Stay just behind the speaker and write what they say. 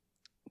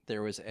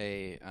there was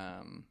I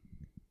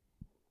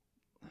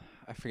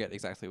forget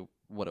exactly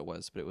what it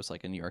was, but it was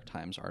like a New York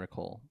Times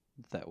article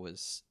that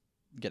was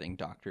getting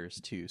doctors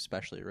to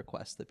specially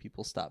request that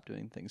people stop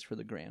doing things for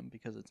the gram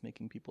because it's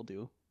making people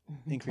do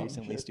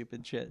increasingly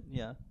stupid shit.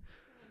 Yeah.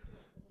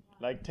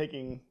 Like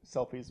taking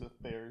selfies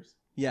with bears.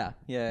 Yeah.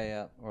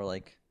 Or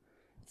like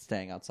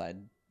staying outside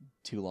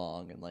too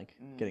long and like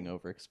getting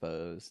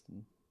overexposed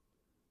and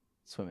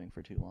swimming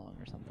for too long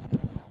or something. I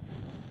don't know.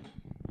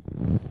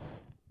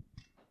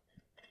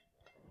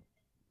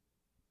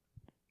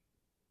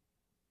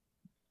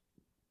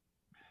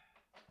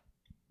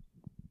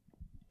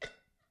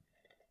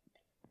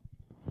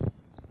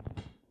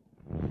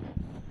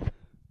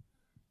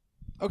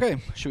 Okay,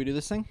 should we do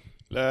this thing?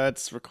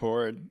 Let's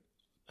record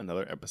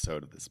another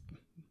episode of this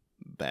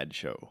bad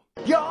show.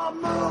 Your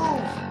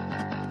move!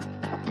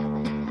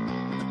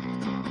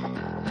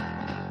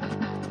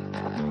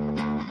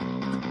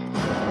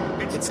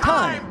 It's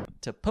time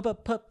to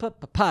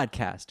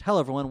podcast.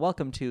 Hello, everyone.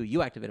 Welcome to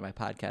You Activated My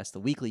Podcast,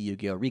 the weekly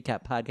Yu-Gi-Oh!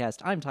 Recap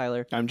podcast. I'm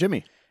Tyler. I'm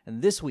Jimmy.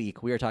 And this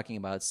week, we are talking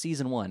about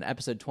Season 1,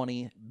 Episode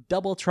 20,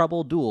 Double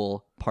Trouble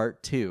Duel,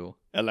 Part 2.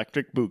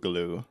 Electric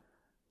Boogaloo.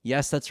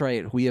 Yes, that's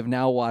right. We have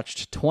now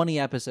watched 20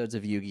 episodes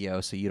of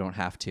Yu-Gi-Oh! So you don't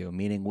have to,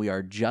 meaning we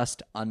are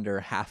just under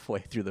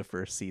halfway through the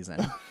first season.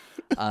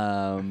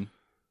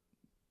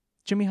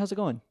 Jimmy, how's it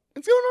going?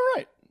 It's going all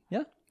right.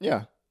 Yeah?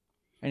 Yeah.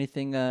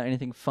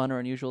 Anything fun or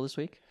unusual this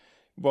week?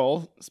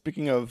 Well,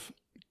 speaking of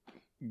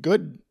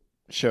good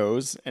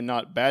shows and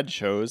not bad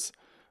shows,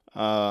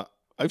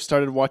 I've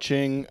started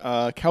watching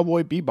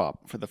Cowboy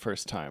Bebop for the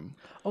first time.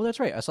 Oh,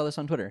 that's right. I saw this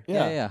on Twitter.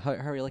 Yeah. How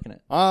are you liking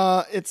it?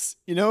 It's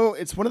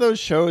one of those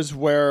shows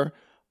where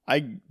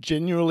I'm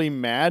genuinely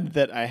mad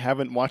that I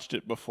haven't watched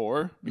it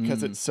before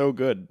because it's so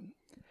good.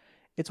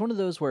 It's one of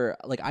those where,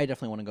 like, I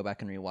definitely want to go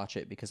back and rewatch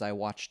it because I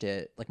watched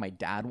it, like, my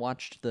dad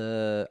watched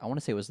I want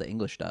to say it was the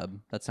English dub.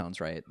 That sounds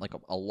right. Like,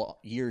 a lot,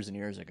 years and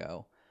years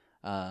ago.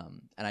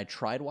 And I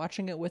tried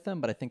watching it with him,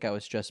 but I think I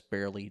was just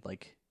barely,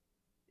 like,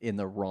 in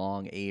the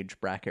wrong age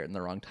bracket in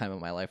the wrong time of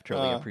my life to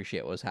really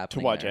appreciate what was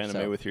happening. To watch there.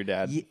 anime with your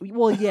dad.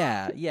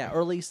 Yeah,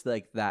 or at least,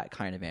 like, that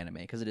kind of anime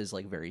because it is,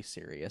 like, very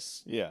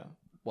serious. Yeah.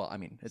 Well, I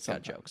mean, it's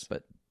got jokes,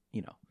 but,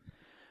 you know.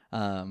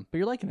 But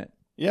you're liking it.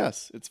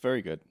 Yes, it's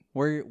very good.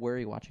 Where are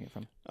you watching it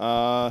from?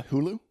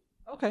 Hulu.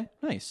 Okay,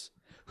 nice.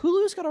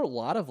 Hulu's got a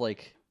lot of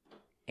like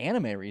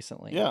anime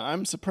recently. Yeah,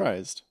 I'm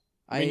surprised.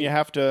 I mean, you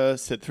have to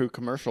sit through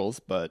commercials,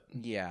 but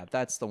yeah,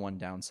 that's the one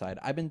downside.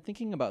 I've been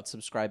thinking about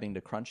subscribing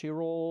to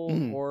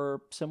Crunchyroll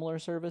or similar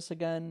service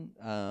again,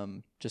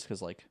 just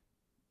because like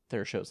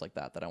there are shows like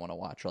that I want to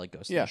watch, or like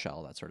Ghost in the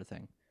Shell, that sort of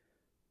thing.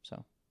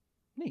 So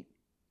neat.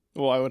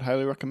 Well, I would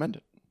highly recommend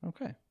it.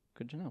 Okay,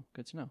 good to know.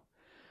 Good to know.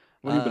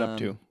 What have you been up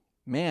to?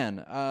 Man,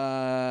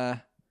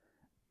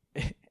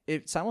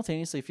 it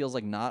simultaneously feels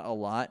like not a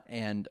lot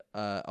and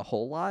a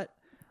whole lot.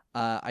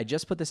 I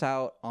just put this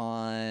out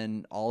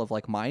on all of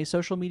like my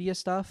social media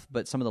stuff,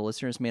 but some of the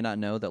listeners may not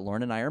know that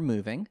Lauren and I are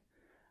moving.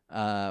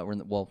 We're in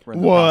the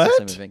process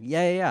of moving.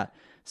 Yeah.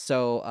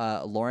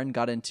 So Lauren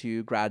got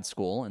into grad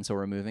school, and so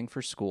we're moving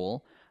for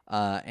school,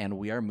 and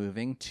we are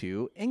moving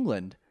to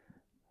England.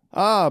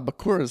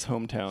 Bakura's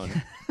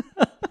hometown.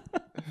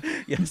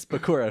 Yes,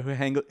 Bakura,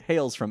 who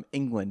hails from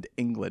England.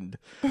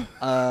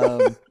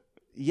 So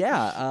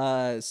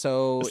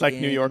it's like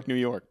New York.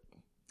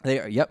 They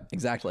are. Yep,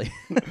 exactly.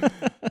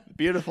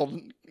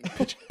 Beautiful,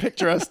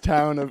 picturesque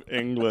town of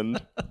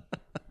England.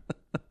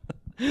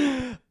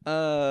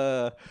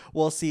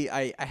 Well, see,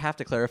 I have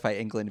to clarify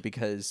England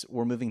because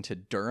we're moving to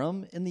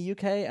Durham in the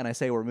UK, and I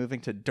say we're moving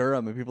to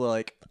Durham, and people are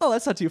like, "Oh,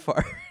 that's not too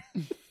far.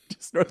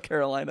 Just North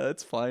Carolina.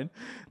 It's fine."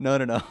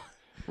 No.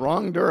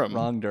 Wrong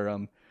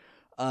Durham.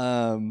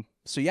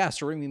 So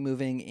we're gonna be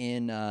moving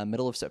in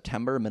middle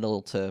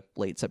to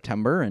late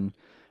September, and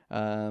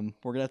we're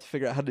gonna have to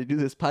figure out how to do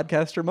this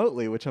podcast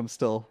remotely, which I'm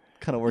still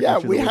kind of working. Yeah,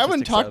 through we the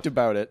haven't talked of.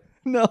 about it.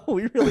 No,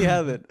 we really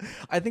haven't.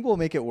 I think we'll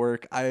make it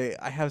work. I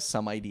have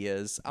some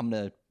ideas. I'm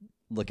gonna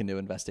look into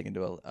investing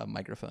into a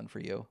microphone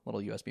for you, a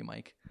little USB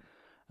mic.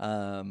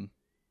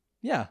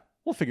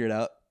 We'll figure it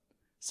out.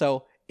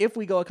 So if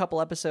we go a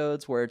couple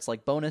episodes where it's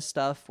like bonus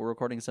stuff, we're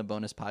recording some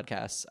bonus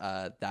podcasts.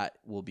 That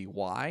will be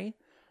why.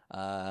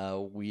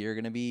 We are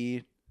going to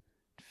be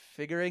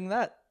figuring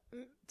that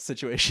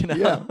situation out.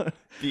 Yeah,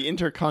 the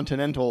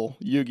Intercontinental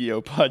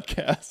Yu-Gi-Oh!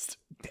 Podcast.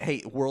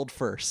 Hey, world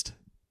first.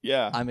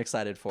 Yeah. I'm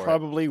excited for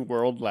Probably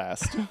world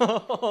last.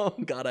 Oh,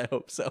 God, I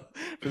hope so.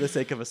 For the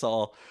sake of us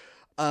all.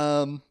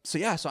 So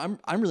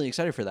I'm really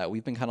excited for that.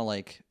 We've been kind of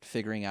like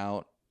figuring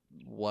out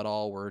what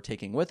all we're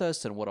taking with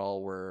us and what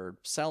all we're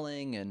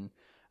selling. And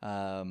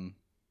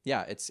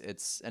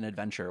it's an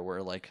adventure.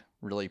 We're like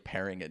really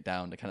paring it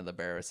down to kind of the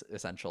bare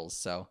essentials.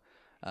 So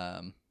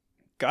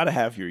gotta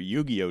have your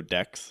Yu-Gi-Oh!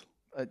 Decks.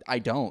 I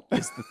don't,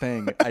 is the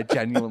thing. I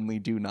genuinely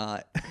do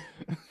not.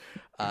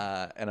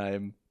 And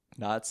I'm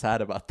not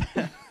sad about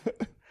that.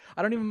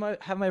 I don't even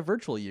have my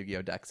virtual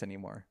Yu-Gi-Oh! Decks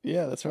anymore.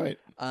 Yeah, that's right.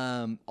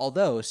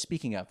 Although,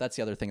 speaking of, that's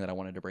the other thing that I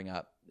wanted to bring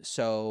up.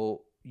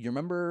 So you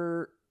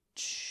remember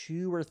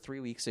 2 or 3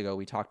 weeks ago,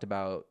 we talked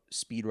about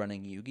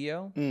speedrunning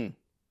Yu-Gi-Oh. Mm.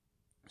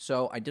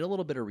 So I did a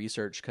little bit of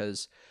research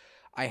because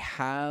I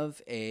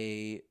have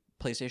a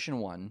PlayStation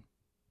 1,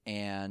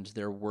 and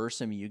there were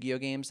some Yu-Gi-Oh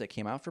games that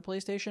came out for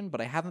PlayStation,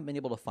 but I haven't been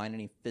able to find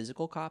any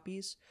physical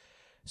copies.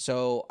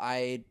 So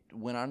I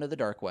went onto the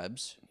dark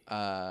webs.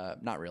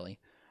 Not really.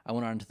 I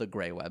went onto the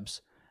gray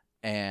webs.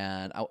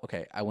 And,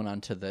 I went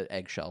onto the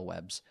eggshell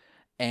webs.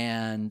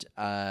 And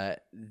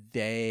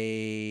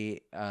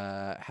they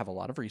have a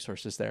lot of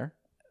resources there,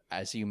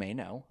 as you may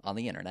know, on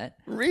the internet.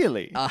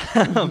 Really?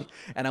 And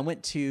I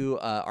went to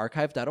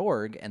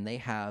archive.org, and they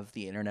have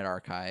the Internet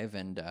Archive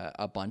and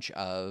a bunch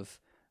of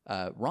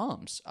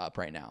ROMs up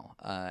right now.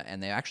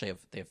 And they have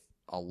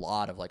a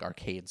lot of like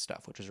arcade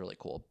stuff, which is really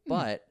cool.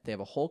 But they have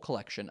a whole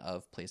collection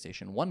of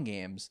PlayStation 1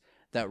 games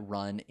that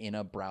run in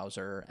a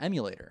browser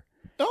emulator.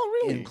 Oh,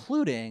 really?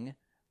 Including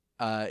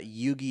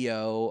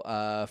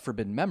Yu-Gi-Oh!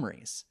 Forbidden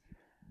Memories.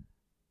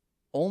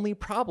 Only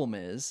problem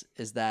is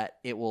that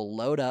it will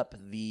load up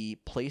the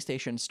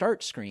PlayStation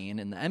start screen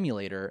in the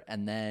emulator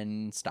and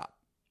then stop.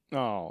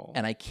 Oh.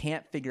 And I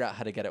can't figure out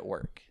how to get it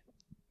working.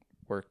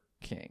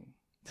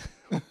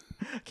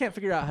 Can't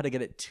figure out how to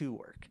get it to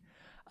work.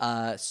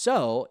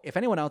 So if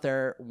anyone out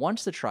there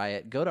wants to try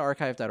it, go to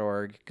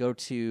archive.org, go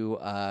to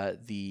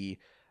the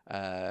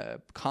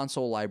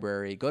console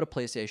library, go to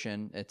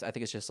PlayStation. I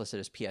think it's just listed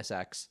as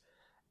PSX,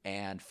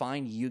 and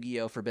find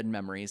Yu-Gi-Oh! Forbidden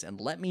Memories, and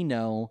let me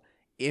know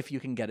if you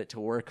can get it to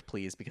work,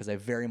 please, because I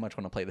very much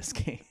want to play this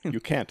game. You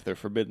can't. They're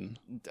forbidden.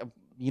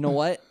 You know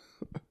what?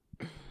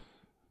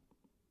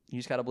 You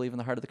just got to believe in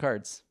the heart of the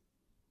cards.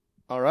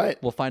 All right.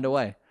 We'll find a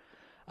way.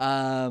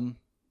 So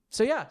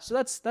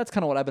that's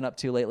kind of what I've been up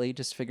to lately,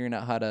 just figuring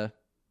out how to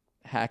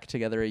hack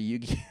together a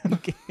Yu-Gi-Oh!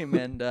 Game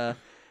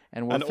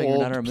and we're An figuring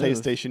old out our move.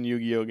 PlayStation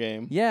Yu-Gi-Oh!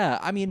 Game. Yeah,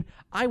 I mean,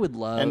 I would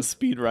love And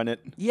speedrun it.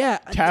 Yeah.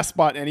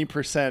 TASBot any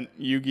percent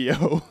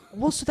Yu-Gi-Oh!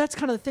 Well, so that's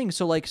kind of the thing.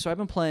 So I've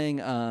been playing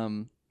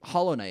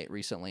Hollow Knight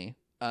recently,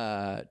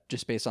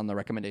 just based on the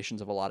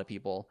recommendations of a lot of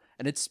people,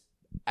 and it's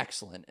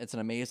excellent. It's an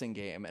amazing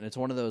game, and it's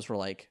one of those where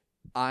like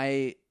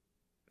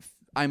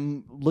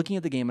I'm looking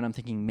at the game and I'm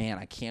thinking, man,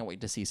 I can't wait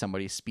to see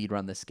somebody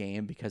speedrun this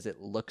game because it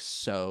looks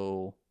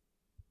so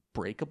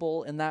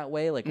breakable in that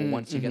way. Like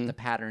once you get the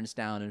patterns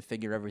down and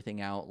figure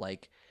everything out,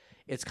 like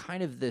it's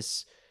kind of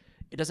this,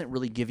 it doesn't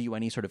really give you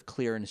any sort of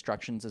clear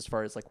instructions as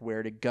far as like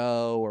where to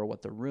go or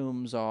what the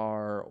rooms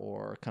are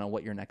or kind of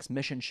what your next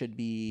mission should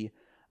be.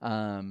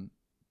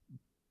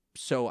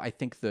 So I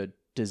think the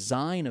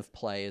design of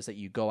play is that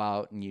you go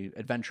out and you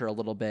adventure a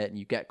little bit and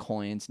you get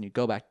coins and you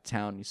go back to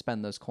town and you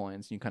spend those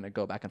coins and you kind of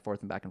go back and forth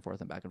and back and forth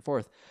and back and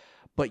forth.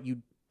 But you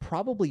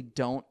probably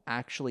don't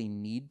actually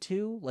need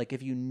to. Like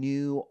if you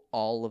knew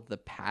all of the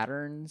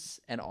patterns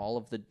and all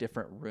of the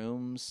different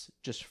rooms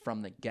just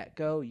from the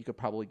get-go, you could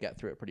probably get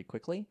through it pretty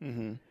quickly.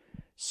 Mm-hmm.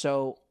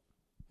 So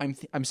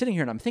I'm sitting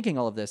here and I'm thinking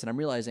all of this and I'm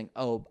realizing,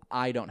 oh,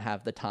 I don't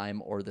have the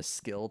time or the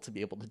skill to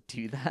be able to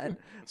do that.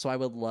 So I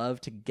would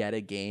love to get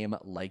a game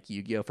like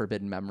Yu-Gi-Oh!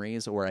 Forbidden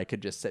Memories where I could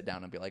just sit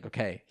down and be like,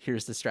 okay,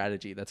 here's the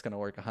strategy that's going to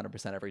work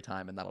 100% every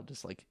time, and that'll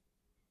just like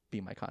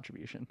be my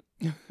contribution.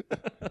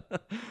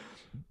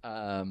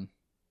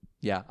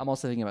 Yeah, I'm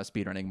also thinking about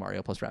speedrunning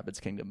Mario plus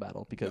Rabbids Kingdom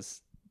Battle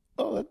because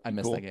I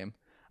missed that game.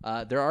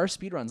 There are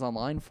speedruns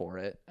online for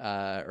it,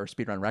 or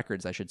speedrun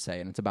records, I should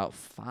say, and it's about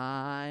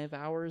 5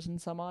 hours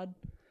and some odd.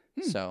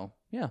 So,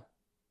 yeah.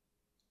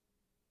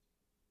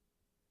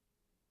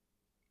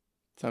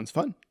 Sounds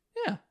fun.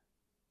 Yeah.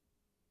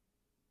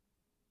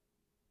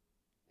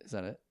 Is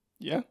that it?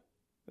 Yeah,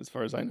 as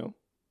far as I know.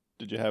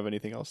 Did you have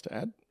anything else to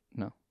add?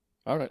 No.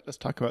 All right, let's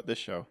talk about this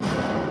show.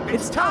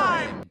 It's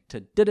time to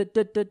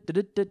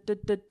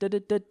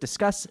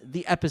discuss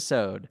the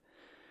episode.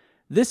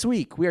 This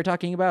week, we are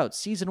talking about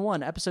Season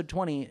 1, Episode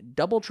 20,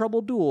 Double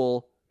Trouble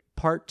Duel,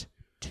 Part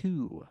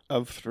 2.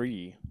 Of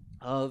 3.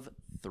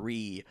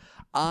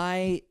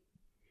 I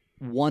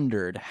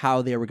wondered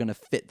how they were going to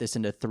fit this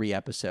into 3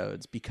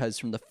 episodes, because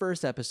from the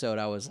first episode,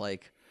 I was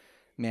like,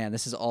 man,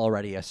 this is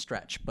already a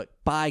stretch. But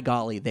by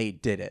golly, they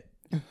did it.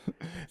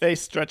 They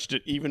stretched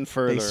it even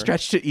further. They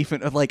stretched it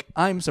even, like,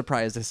 I'm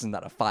surprised this is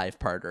not a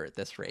 5-parter at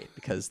this rate,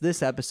 because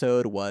this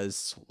episode was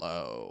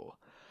slow.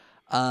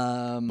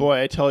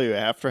 Boy, I tell you,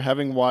 after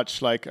having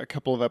watched like a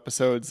couple of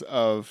episodes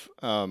of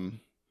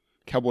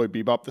Cowboy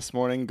Bebop this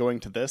morning, going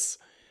to this,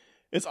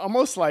 it's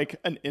almost like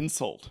an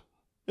insult.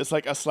 It's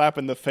like a slap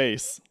in the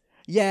face.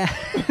 Yeah,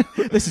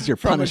 this is your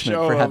punishment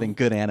for having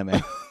good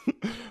anime.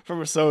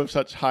 From a show of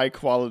such high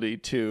quality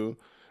to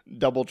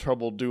Double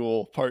Trouble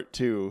Duel Part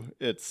 2,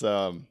 it's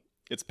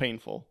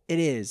painful. It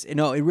is.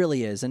 No, it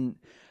really is. And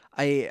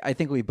I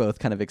think we both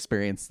kind of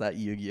experienced that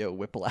Yu-Gi-Oh!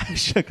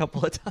 Whiplash a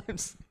couple of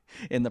times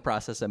in the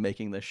process of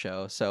making this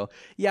show. So,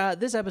 yeah,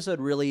 this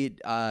episode really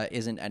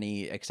isn't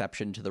any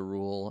exception to the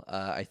rule,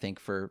 I think,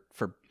 for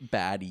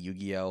bad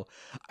Yu-Gi-Oh!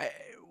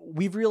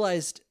 We've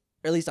realized,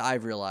 or at least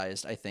I've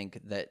realized, I think,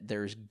 that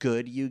there's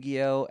good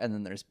Yu-Gi-Oh! And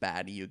then there's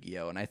bad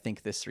Yu-Gi-Oh! And I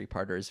think this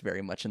 3-parter is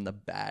very much in the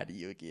bad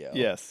Yu-Gi-Oh!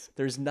 Yes.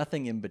 There's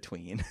nothing in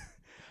between.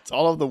 It's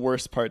all of the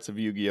worst parts of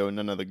Yu-Gi-Oh!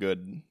 None of the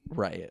good.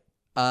 Right.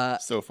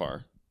 So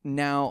far.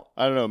 Now,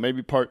 I don't know.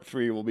 Maybe part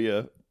 3 will be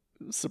a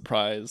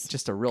surprise.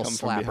 Just a real come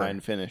slapper. from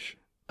behind finish.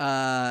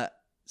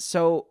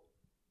 So,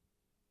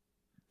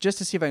 just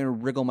to see if I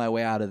can wriggle my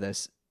way out of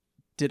this,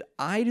 did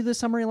I do the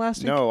summary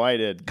last week? No, I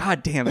did.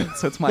 God damn it.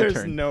 So it's my There's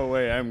turn. no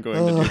way I'm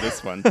going to do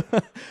this one.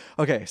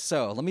 Okay,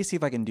 so let me see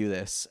if I can do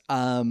this.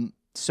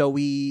 So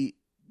we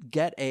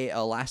get a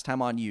last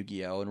time on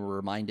Yu-Gi-Oh! And we're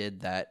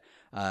reminded that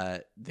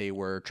they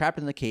were trapped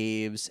in the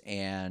caves,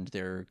 and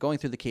they're going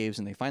through the caves,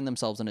 and they find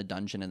themselves in a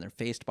dungeon, and they're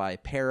faced by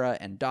Para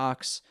and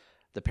Dox,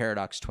 the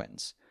Paradox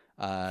twins.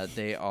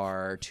 They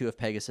are 2 of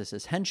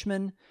Pegasus's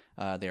henchmen.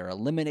 They are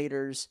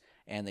eliminators,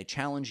 and they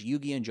challenge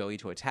Yugi and Joey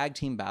to a tag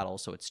team battle.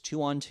 So it's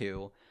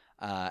 2-on-2,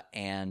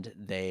 and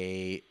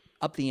they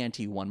up the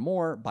ante one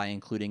more by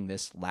including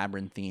this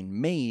labyrinthine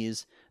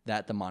maze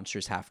that the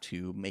monsters have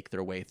to make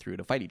their way through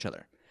to fight each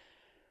other.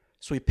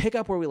 So we pick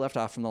up where we left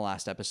off from the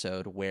last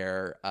episode,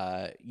 where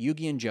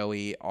Yugi and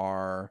Joey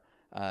are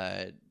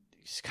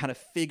kind of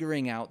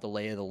figuring out the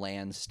lay of the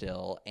land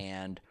still,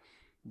 and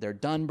they're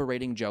done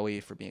berating Joey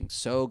for being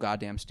so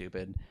goddamn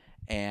stupid,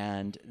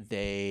 and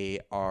they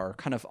are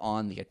kind of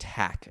on the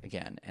attack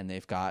again, and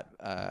they've got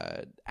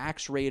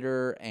Axe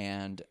Raider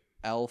and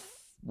Elf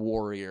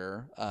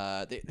Warrior.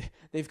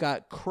 They've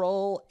got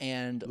Krull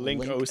and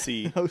Link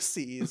OC.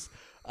 OCs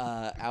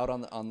out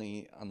on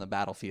the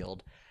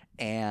battlefield.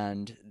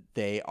 And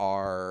they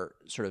are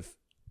sort of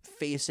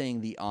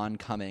facing the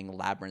oncoming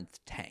Labyrinth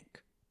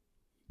tank.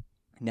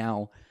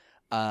 Now,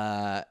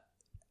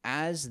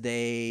 as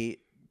they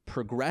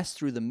progress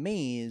through the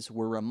maze,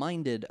 we're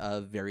reminded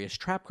of various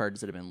trap cards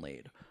that have been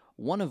laid.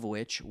 One of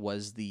which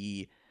was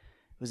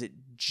was it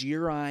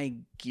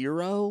Jirai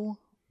Giro?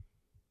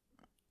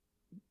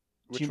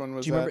 Which one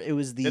was do you that? remember? It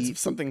was it's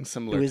something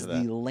similar to that. It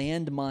was the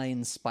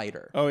landmine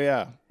spider. Oh,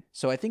 yeah.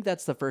 So I think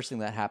that's the first thing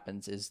that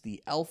happens is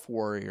the Elf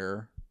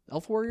Warrior...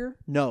 Elf Warrior?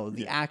 No,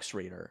 the Axe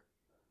Raider.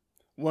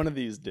 One of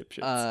these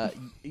dipshits.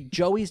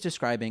 Joey's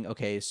describing,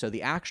 okay, so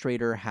the Axe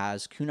Raider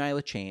has Kunai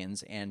with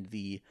chains, and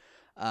the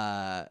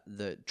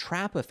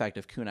trap effect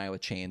of Kunai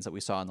with chains that we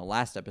saw in the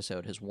last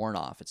episode has worn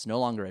off. It's no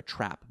longer a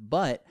trap,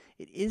 but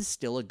it is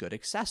still a good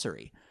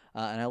accessory.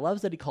 And I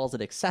love that he calls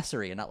it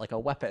accessory and not like a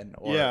weapon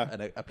or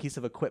a piece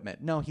of equipment.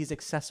 No, he's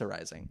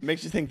accessorizing.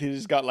 Makes you think that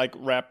he's got like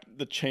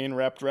the chain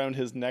wrapped around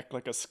his neck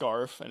like a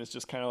scarf, and it's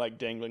just kind of like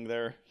dangling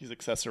there. He's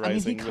accessorizing. I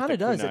mean, he kind of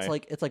does.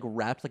 Kunai. It's like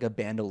wrapped like a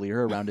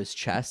bandolier around his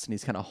chest, and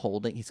he's kind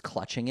of he's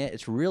clutching it.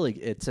 It's really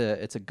it's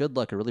a good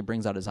look. It really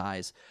brings out his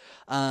eyes.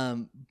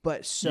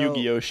 But so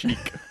Yu-Gi-Oh!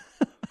 Chic.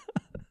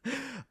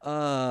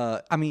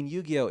 I mean,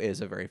 Yu-Gi-Oh!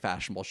 Is a very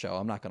fashionable show.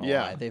 I'm not gonna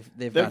lie.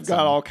 They've got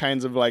all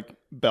kinds of like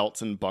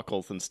belts and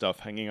buckles and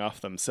stuff hanging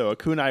off them. So a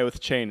kunai with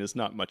chain is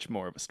not much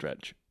more of a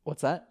stretch.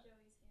 What's that?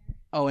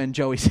 Oh, and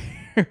Joey's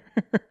hair.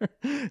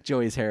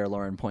 Joey's hair,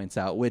 Lauren points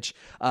out, which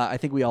I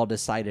think we all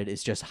decided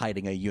is just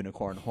hiding a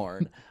unicorn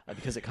horn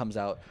because it comes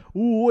out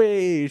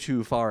way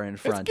too far in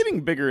front. It's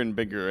getting bigger and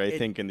bigger, I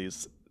think, in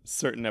these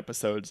certain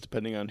episodes,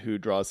 depending on who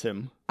draws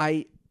him.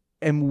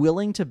 I'm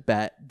willing to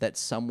bet that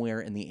somewhere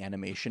in the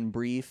animation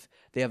brief,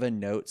 they have a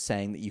note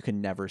saying that you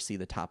can never see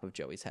the top of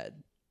Joey's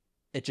head.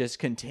 It just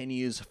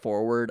continues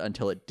forward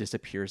until it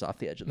disappears off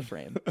the edge of the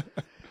frame.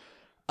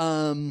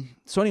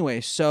 So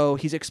anyway, so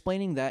he's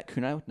explaining that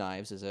Kunai with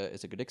knives is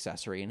a good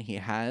accessory, and he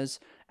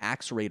has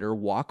Axe Raider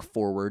walk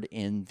forward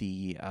in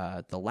the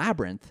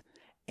labyrinth,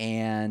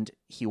 and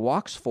he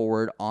walks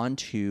forward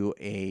onto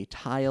a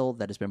tile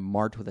that has been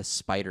marked with a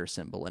spider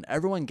symbol, and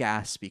everyone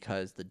gasps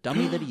because the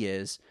dummy that he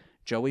is,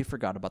 Joey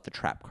forgot about the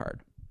trap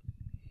card.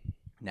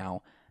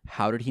 Now,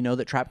 how did he know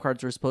that trap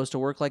cards were supposed to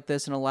work like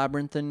this in a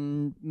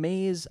labyrinthine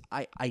maze?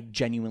 I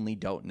genuinely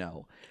don't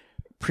know.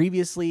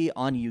 Previously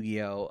on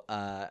Yu-Gi-Oh,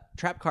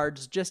 trap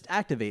cards just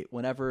activate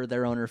whenever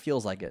their owner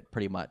feels like it,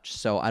 pretty much.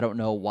 So I don't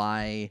know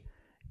why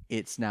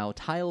it's now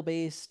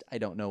tile-based. I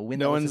don't know when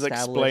no one's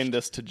explained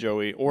this to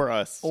Joey or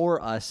us.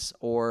 Or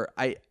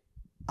I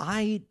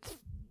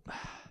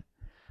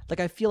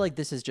feel like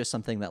this is just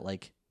something that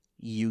like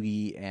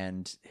Yugi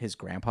and his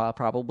grandpa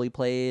probably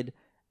played,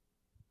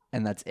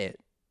 and that's it.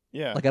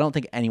 Yeah. Like, I don't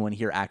think anyone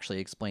here actually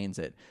explains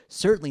it.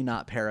 Certainly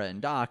not Para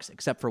and Dox,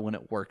 except for when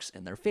it works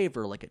in their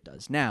favor like it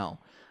does now.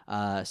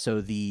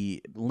 So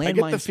the landmine I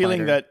get the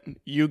feeling that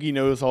Yugi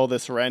knows all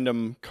this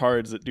random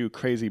cards that do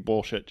crazy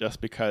bullshit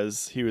just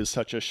because he was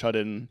such a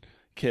shut-in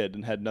kid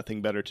and had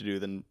nothing better to do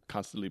than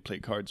constantly play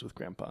cards with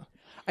grandpa.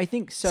 I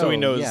think so. So he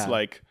knows,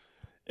 like,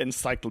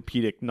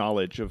 encyclopedic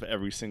knowledge of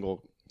every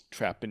single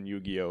trap in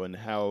Yu-Gi-Oh! And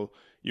how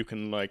you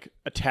can like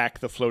attack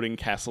the floating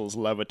castle's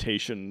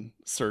levitation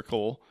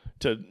circle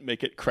to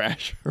make it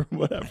crash or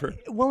whatever.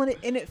 Well,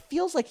 and it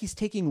feels like he's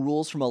taking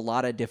rules from a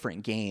lot of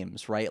different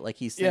games, right? Like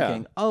he's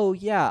thinking,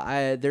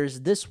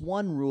 there's this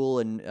one rule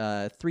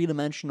in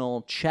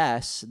three-dimensional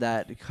chess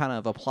that kind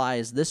of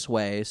applies this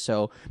way,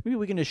 so maybe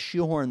we can just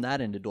shoehorn that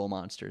into Duel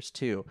Monsters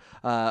too.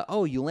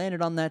 You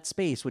landed on that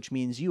space, which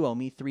means you owe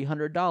me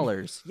 $300.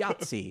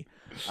 Yahtzee.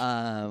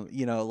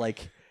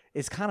 Like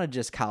it's kind of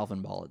just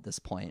Calvin Ball at this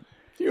point.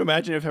 Can you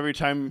imagine if every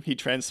time he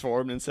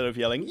transformed, instead of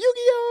yelling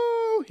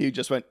Yu-Gi-Oh, he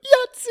just went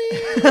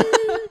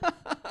Yahtzee?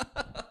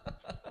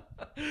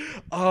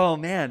 Oh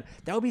man,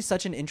 that would be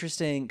such an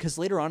interesting, because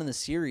later on in the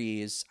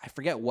series, I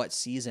forget what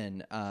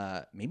season,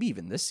 maybe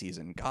even this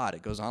season, God,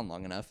 it goes on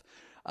long enough,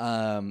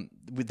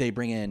 they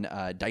bring in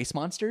dice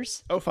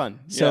monsters. Oh, fun.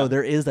 So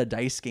there is a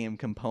dice game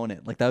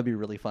component. Like, that would be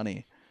really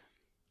funny.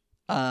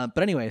 But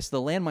anyway, so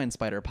the landmine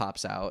spider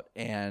pops out,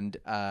 and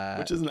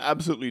which is an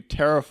absolutely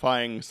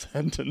terrifying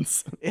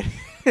sentence.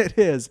 It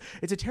is.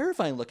 It's a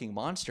terrifying looking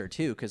monster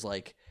too, because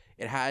like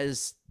it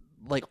has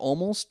like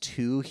almost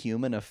too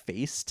human a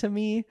face to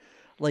me.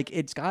 Like,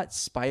 it's got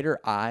spider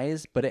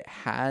eyes, but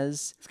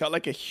it's got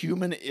like a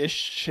human-ish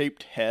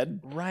shaped head,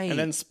 right? And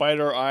then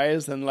spider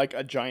eyes, and like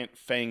a giant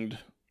fanged,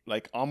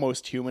 like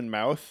almost human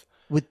mouth,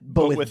 with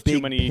big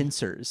too many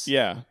pincers,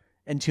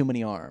 and too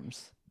many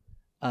arms.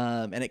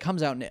 And it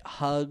comes out and it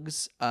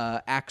hugs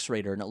Axe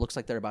Raider, and it looks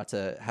like they're about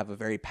to have a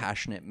very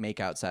passionate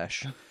makeout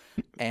sesh.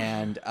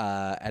 and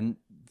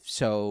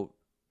so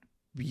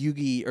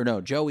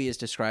Joey is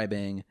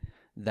describing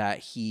that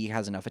he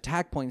has enough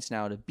attack points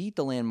now to beat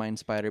the landmine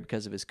spider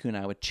because of his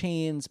kunai with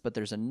chains, but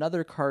there's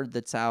another card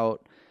that's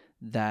out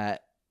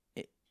that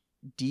it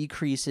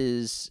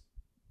decreases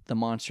the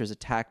monster's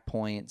attack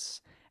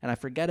points, and I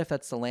forget if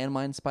that's the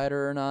landmine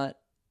spider or not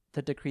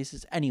that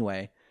decreases.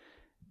 Anyway,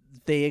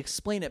 they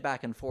explain it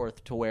back and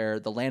forth to where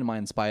the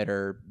landmine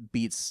spider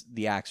beats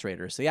the Axe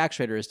Raider. So the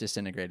Axe Raider is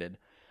disintegrated,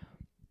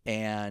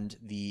 and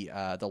the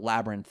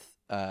labyrinth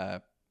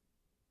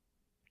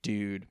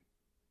dude,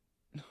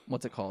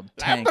 what's it called?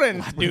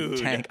 Labyrinth dude.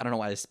 Tank. I don't know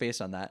why I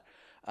spaced on that.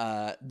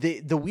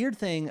 The weird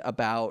thing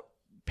about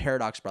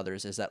Paradox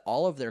Brothers is that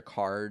all of their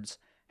cards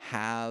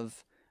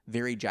have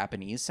very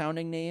Japanese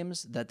sounding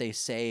names that they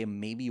say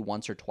maybe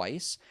once or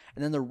twice,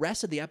 and then the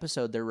rest of the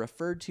episode they're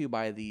referred to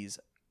by these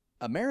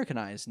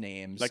Americanized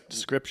names, like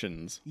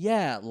descriptions.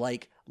 Yeah,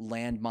 like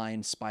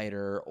landmine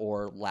spider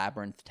or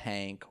labyrinth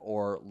tank,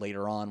 or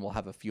later on we'll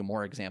have a few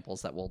more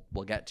examples that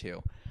we'll get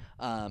to.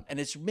 And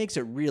it makes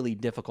it really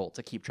difficult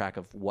to keep track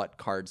of what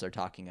cards they're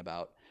talking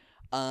about.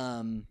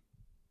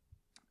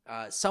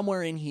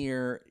 Somewhere in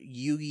here,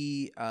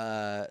 Joey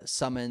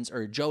summons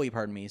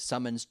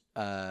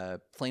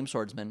Flame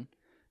Swordsman.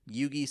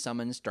 Yugi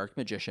summons Dark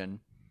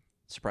Magician.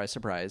 Surprise,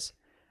 surprise.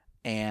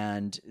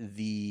 And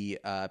the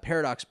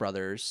Paradox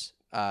Brothers,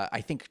 I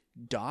think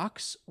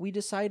Docs, we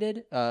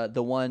decided,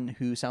 the one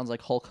who sounds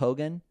like Hulk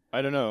Hogan.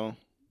 I don't know.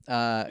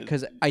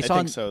 Because I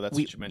think so. That's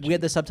what you mentioned. We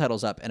had the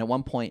subtitles up, and at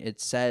one point it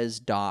says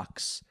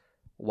Docs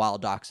while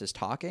Docs is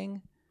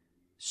talking.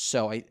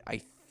 So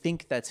I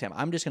think that's him.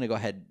 I'm just going to go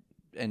ahead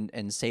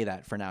and say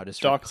that for now, just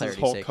for Docs clarity's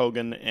is Hulk sake.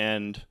 Hogan,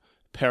 and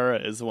Para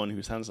is the one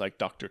who sounds like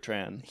Dr.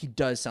 Tran. He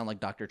does sound like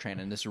Dr. Tran,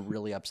 and this is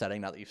really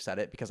upsetting now that you've said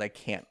it, because I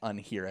can't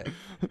unhear it.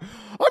 I'm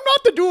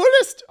not the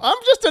duelist. I'm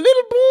just a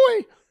little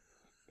boy.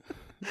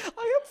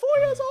 I am 4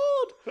 years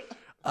old.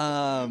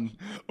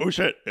 Oh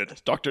shit,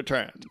 it's Dr.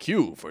 Tran.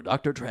 Q for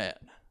Dr. Tran.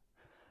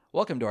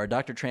 Welcome to our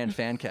Dr. Tran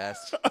fan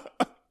cast.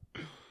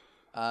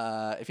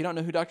 If you don't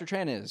know who Dr.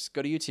 Tran is,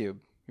 go to YouTube.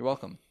 You're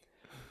welcome.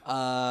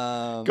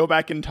 Go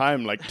back in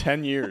time like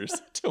 10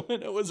 years. To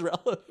when it was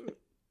relevant.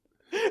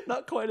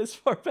 Not quite as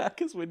far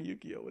back as when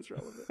Yu-Gi-Oh was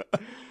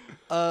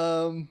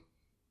relevant.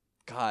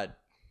 God.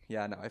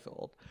 Yeah, no, I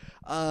feel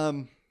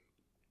old.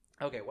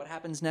 Okay, what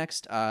happens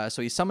next?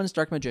 So he summons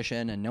Dark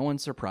Magician, and no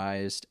one's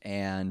surprised,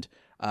 and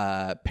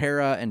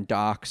Para and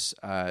Docs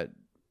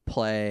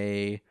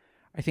play...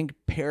 I think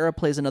Para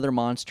plays another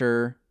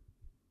monster.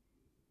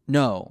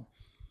 No.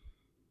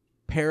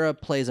 Para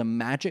plays a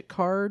magic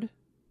card.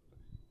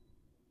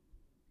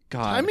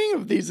 God. Timing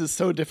of these is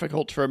so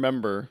difficult to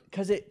remember.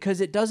 Because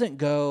it doesn't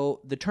go...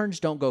 The turns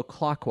don't go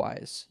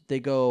clockwise. They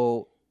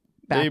go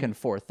back and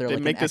forth. They're like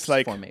make an X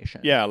this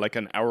formation. Yeah, like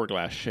an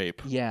hourglass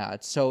shape. Yeah,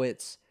 so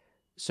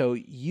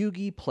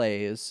Yugi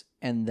plays,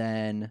 and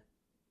then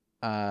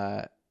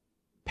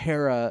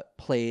Para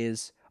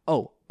plays...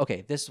 Oh,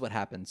 okay, this is what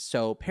happens.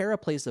 So Para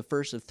plays the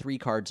first of 3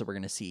 cards that we're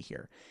going to see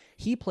here.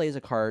 He plays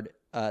a card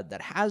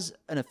that has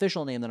an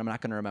official name that I'm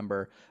not going to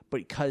remember, but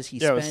because he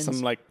spends...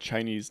 some like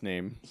Chinese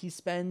name. He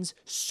spends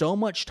so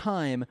much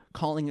time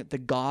calling it the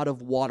God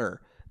of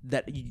Water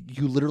that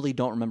you literally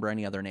don't remember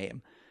any other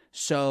name.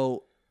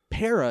 So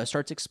Para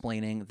starts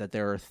explaining that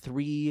there are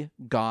 3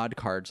 God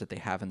cards that they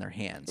have in their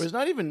hands. Well, he's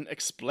not even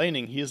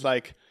explaining. He's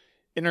like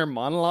inner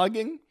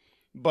monologuing.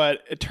 But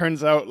it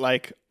turns out,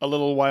 like, a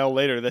little while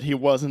later that he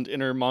wasn't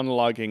inner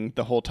monologuing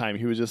the whole time.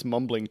 He was just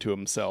mumbling to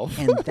himself.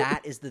 And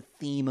that is the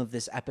theme of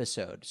this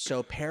episode.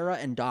 So Para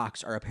and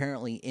Docs are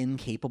apparently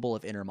incapable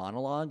of inner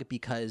monologue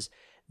because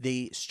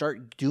they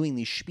start doing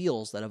these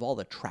spiels that have all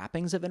the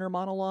trappings of inner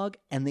monologue,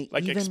 and they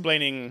like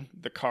explaining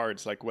the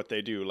cards, like what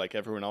they do, like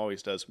everyone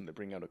always does when they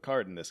bring out a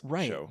card in this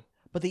show.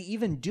 But they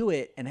even do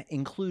it and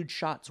include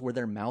shots where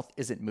their mouth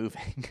isn't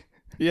moving.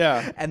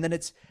 Yeah. And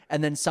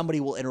then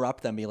somebody will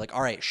interrupt them and be like,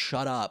 all right,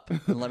 shut up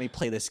and let me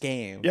play this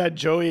game. Yeah,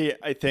 Joey,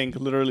 I think,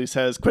 literally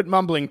says, quit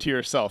mumbling to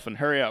yourself and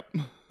hurry up.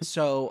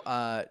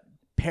 So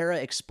Para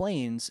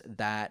explains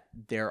that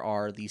there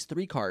are these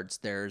 3 cards.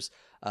 There's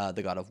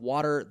the god of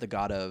water, the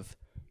god of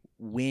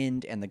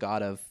wind, and the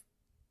god of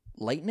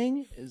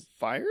lightning. Is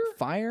fire?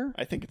 Fire?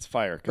 I think it's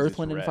fire. Earth,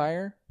 wind, and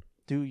fire.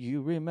 Do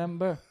you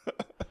remember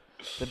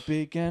the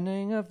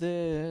beginning of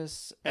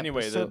this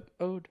anyway,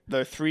 episode?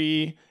 The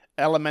 3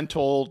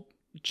 elemental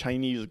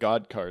Chinese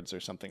god cards or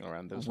something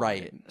around those.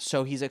 Right.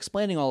 So he's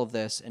explaining all of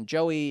this, and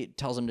Joey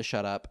tells him to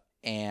shut up,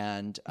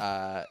 and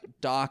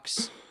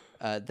Dox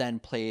then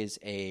plays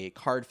a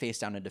card face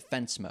down in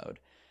defense mode.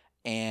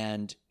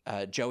 And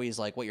Joey's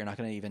like, what, you're not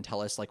going to even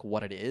tell us like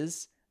what it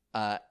is?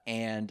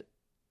 And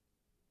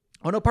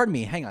oh no, pardon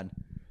me, hang on.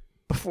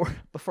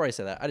 Before I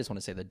say that, I just want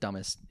to say the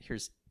dumbest,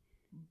 here's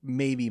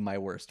maybe my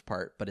worst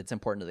part, but it's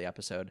important to the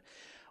episode.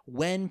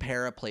 When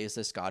Para plays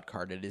this god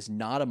card, it is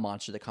not a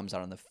monster that comes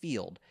out on the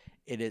field.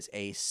 It is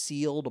a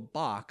sealed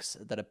box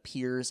that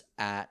appears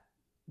at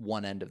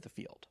one end of the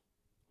field.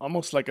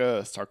 Almost like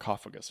a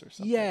sarcophagus or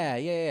something. Yeah.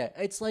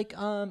 It's like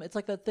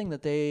that thing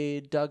that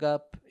they dug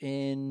up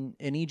in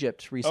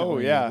Egypt recently. Oh,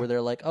 yeah. Where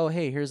they're like, oh,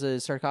 hey, here's a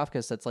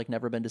sarcophagus that's like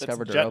never been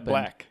discovered that's or jet opened.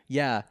 black.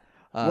 Yeah.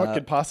 What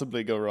could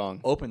possibly go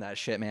wrong? Open that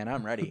shit, man.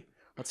 I'm ready.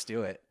 Let's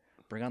do it.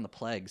 Bring on the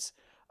plagues.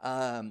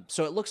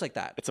 So it looks like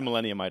that. It's a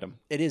Millennium item.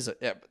 It is.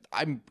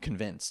 I'm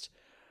convinced.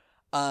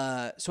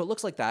 So it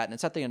looks like that, and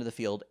it's at the end of the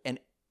field, and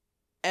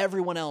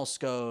everyone else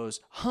goes,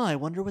 I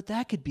wonder what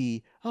that could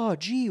be. Oh,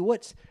 gee,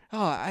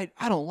 I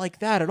don't like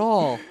that at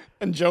all.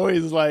 And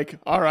Joey's like,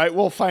 all right,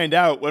 we'll find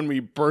out when we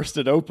burst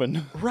it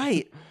open.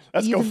 Right.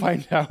 Let's go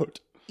find out.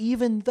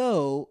 Even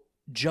though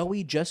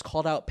Joey just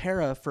called out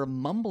Para for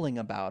mumbling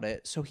about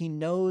it, so he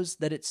knows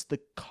that it's the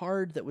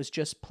card that was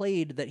just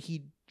played that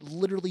he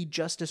literally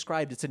just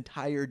described its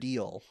entire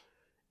deal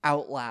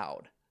out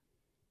loud.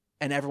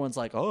 And everyone's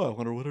like, oh, I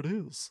wonder what it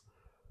is.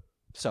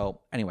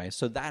 So anyway,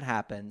 so that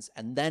happens,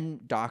 and then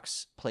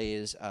Dox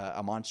plays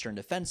a monster in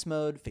defense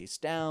mode, face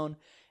down,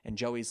 and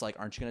Joey's like,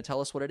 aren't you going to tell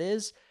us what it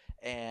is?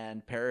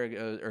 And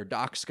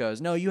Dox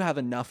goes, no, you have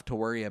enough to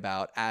worry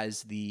about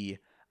as the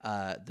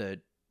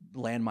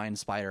landmine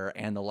spider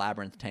and the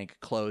labyrinth tank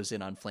close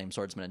in on Flame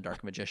Swordsman and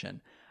Dark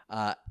Magician.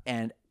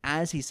 And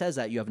as he says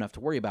that, you have enough to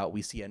worry about,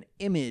 we see an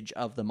image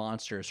of the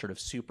monster sort of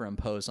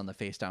superimposed on the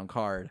face down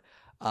card,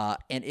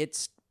 and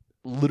it's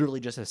literally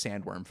just a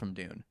sandworm from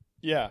Dune.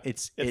 Yeah,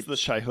 it's the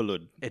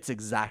Shai-Hulud. It's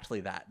exactly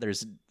that.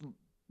 There's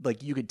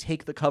like, you could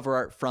take the cover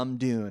art from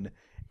Dune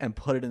and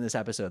put it in this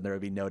episode, and there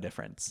would be no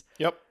difference.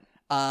 Yep.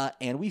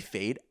 And we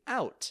fade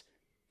out,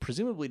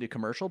 presumably to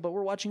commercial, but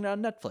we're watching it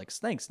on Netflix.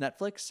 Thanks,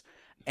 Netflix.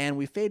 And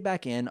we fade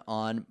back in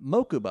on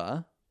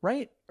Mokuba,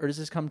 right? Or does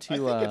this come to...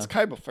 I think it's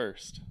Kaiba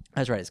first.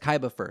 That's right, it's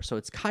Kaiba first. So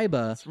it's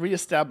Kaiba... It's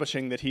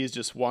reestablishing that he's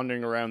just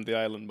wandering around the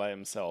island by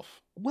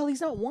himself. Well,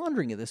 he's not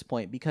wandering at this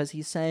point because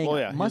he's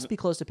saying, must be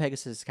close to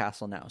Pegasus'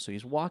 castle now. So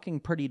he's walking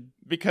pretty...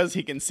 Because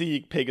he can see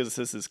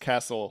Pegasus'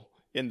 castle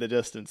in the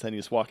distance, and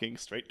he's walking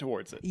straight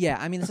towards it. Yeah,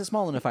 I mean, it's a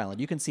small enough island.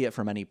 You can see it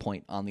from any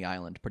point on the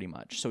island, pretty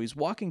much. So he's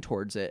walking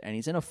towards it, and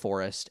he's in a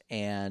forest,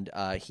 and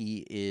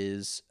he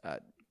is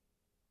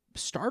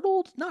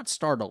startled? Not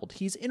startled.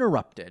 He's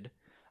interrupted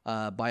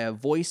by a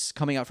voice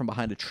coming out from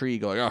behind a tree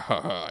going,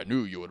 I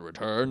knew you would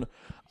return.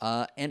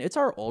 And it's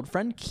our old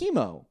friend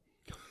Kimo,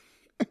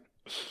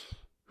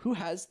 who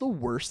has the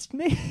worst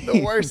name.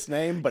 The worst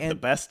name, but the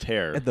best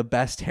hair. The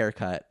best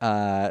haircut.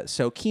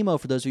 So Kimo,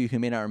 for those of you who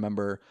may not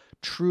remember,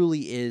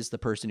 truly is the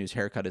person whose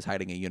haircut is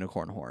hiding a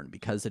unicorn horn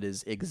because it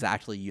is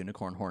exactly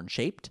unicorn horn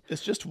shaped.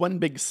 It's just one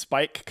big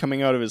spike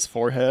coming out of his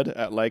forehead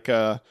at like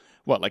an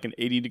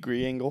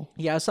 80-degree angle?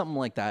 Yeah, something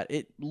like that.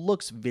 It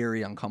looks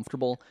very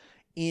uncomfortable.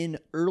 In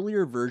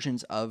earlier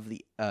versions of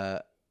the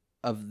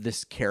of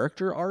this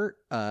character art,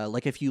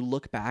 like if you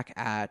look back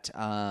at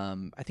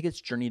I think it's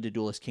Journey to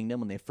Duelist Kingdom,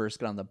 when they first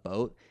get on the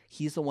boat,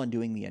 he's the one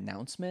doing the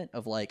announcement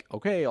of like,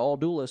 okay, all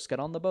duelists get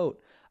on the boat.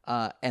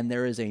 And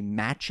there is a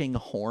matching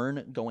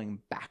horn going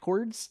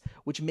backwards,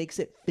 which makes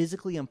it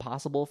physically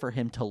impossible for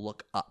him to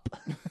look up.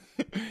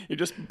 You're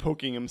just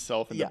poking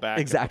himself in the back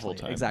exactly, the whole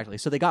time. Exactly.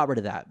 So they got rid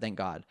of that, thank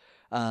God.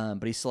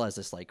 But he still has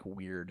this like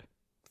weird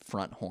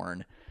front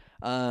horn.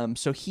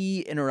 So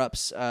he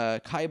interrupts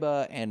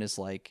Kaiba and is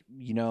like,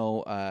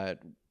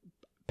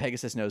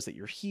 Pegasus knows that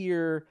you're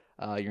here.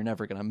 You're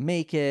never going to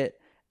make it.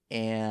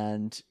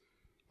 And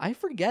I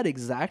forget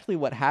exactly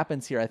what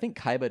happens here. I think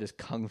Kaiba just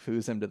kung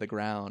fu's him to the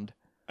ground.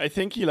 I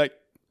think he like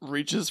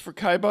reaches for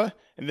Kaiba,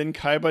 and then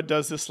Kaiba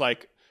does this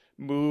like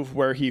move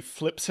where he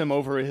flips him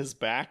over his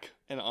back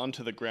and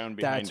onto the ground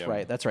behind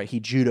him. That's right.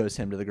 He judos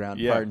him to the ground.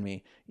 Yeah. Pardon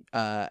me.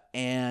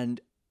 And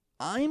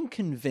I'm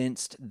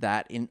convinced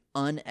that in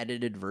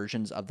unedited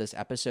versions of this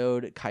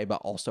episode, Kaiba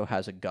also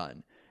has a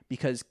gun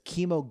because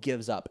Kimo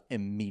gives up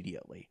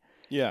immediately.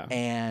 Yeah.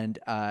 And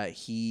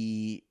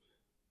he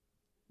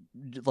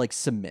like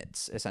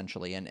submits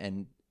essentially,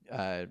 and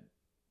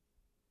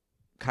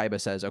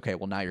Kaiba says, okay,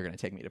 well, now you're going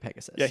to take me to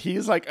Pegasus. Yeah,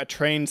 he's like a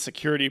trained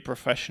security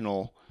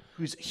professional.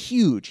 Who's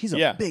huge. He's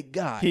a big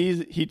guy.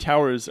 He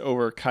towers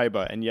over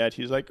Kaiba, and yet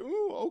he's like,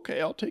 ooh, okay,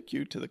 I'll take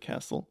you to the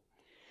castle.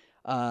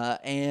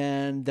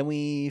 And then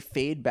we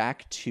fade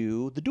back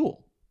to the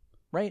duel.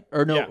 right?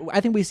 Or no, Yeah. I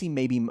think we see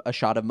maybe a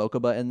shot of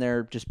Mokuba in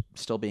there just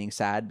still being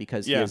sad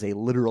because he is a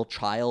literal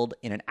child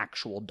in an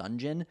actual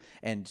dungeon.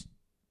 And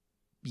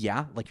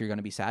yeah, like you're going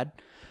to be sad.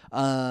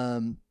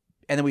 And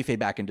then we fade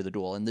back into the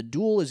duel. And the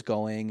duel is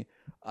going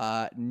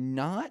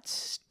not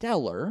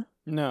stellar.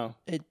 No.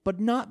 But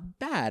not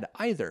bad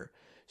either.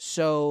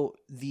 So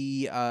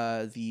the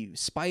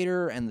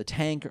spider and the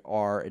tank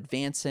are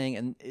advancing,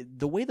 and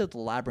the way that the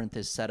labyrinth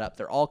is set up,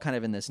 they're all kind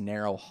of in this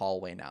narrow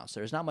hallway now.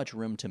 So there's not much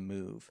room to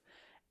move.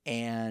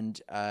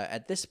 And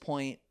at this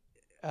point,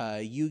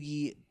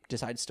 Yugi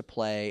decides to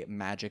play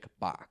Magic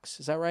Box.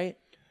 Is that right?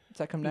 Does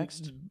that come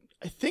next?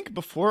 I think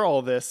before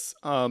all this,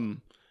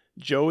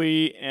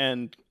 Joey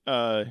and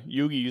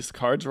Yugi's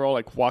cards are all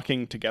like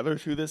walking together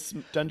through this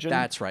dungeon.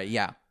 That's right,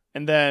 yeah.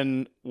 And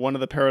then one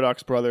of the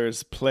Paradox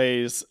brothers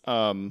plays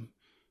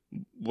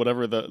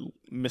whatever the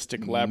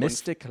Mystic Labyrinth.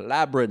 Mystic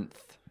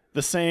Labyrinth.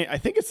 The same. I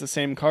think it's the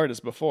same card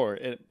as before,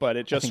 but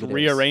it just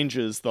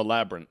rearranges the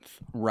labyrinth.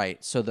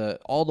 Right. So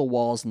all the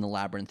walls in the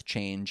labyrinth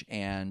change,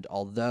 and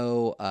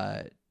although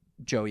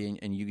Joey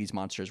and Yugi's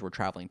monsters were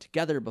traveling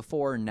together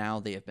before, now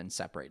they have been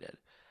separated.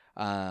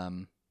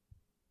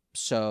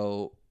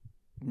 So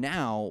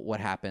now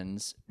what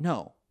happens?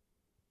 No.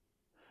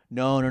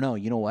 You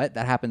know what?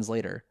 That happens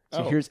later.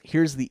 So here's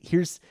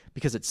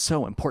because it's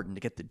so important to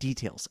get the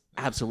details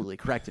absolutely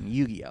correct in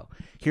Yu-Gi-Oh.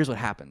 Here's what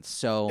happens.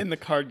 So in the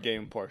card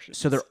game portion.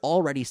 So they're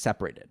already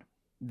separated.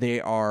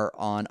 They are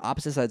on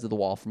opposite sides of the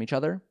wall from each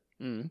other.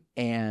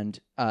 And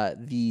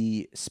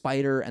the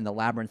spider and the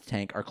labyrinth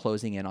tank are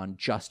closing in on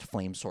just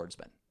Flame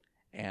Swordsman.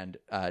 And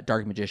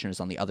Dark Magician is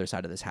on the other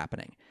side of this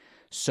happening.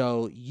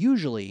 So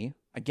usually,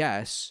 I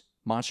guess,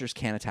 monsters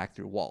can't attack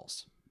through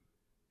walls.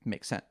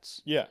 Makes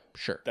sense. Yeah.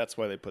 Sure. That's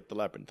why they put the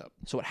labyrinth up.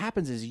 So what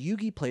happens is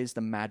Yugi plays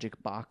the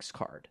Magic Box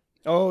card.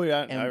 Oh,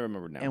 yeah. I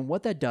remember now. And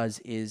what that does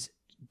is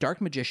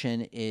Dark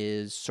Magician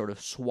is sort of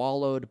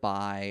swallowed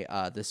by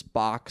this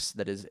box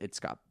that is, it's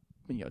got,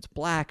 it's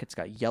black. It's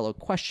got yellow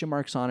question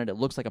marks on it. It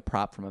looks like a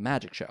prop from a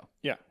magic show.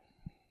 Yeah.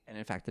 And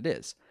in fact, it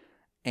is.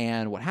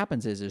 And what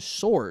happens is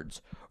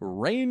swords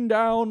rain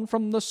down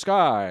from the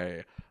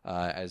sky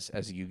as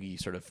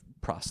Yugi sort of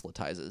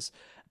proselytizes.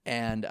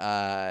 And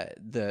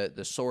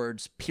the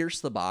swords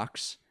pierce the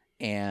box,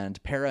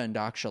 and Para and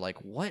Daksha like,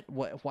 what?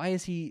 Why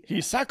is he?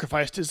 He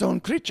sacrificed his own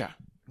creature.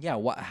 Yeah.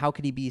 How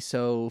could he be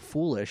so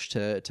foolish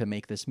to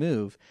make this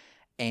move?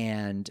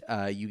 And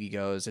Yugi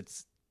goes,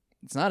 it's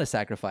not a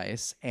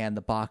sacrifice. And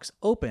the box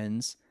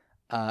opens,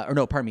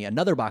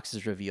 another box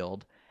is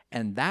revealed,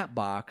 and that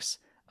box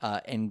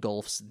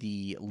engulfs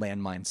the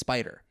landmine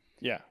spider.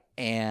 Yeah.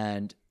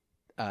 And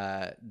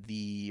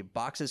the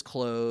boxes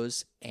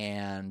close,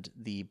 and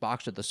the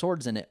box with the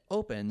swords in it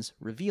opens,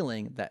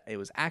 revealing that it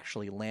was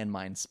actually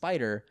Landmine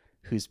Spider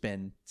who's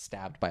been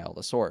stabbed by all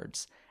the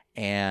swords.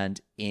 And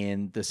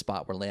in the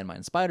spot where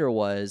Landmine Spider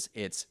was,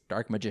 it's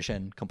Dark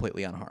Magician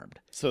completely unharmed.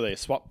 So they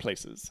swap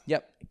places.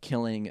 Yep,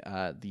 killing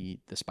the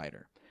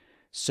spider.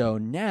 So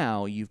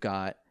now you've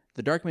got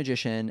the Dark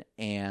Magician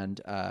and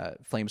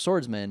Flame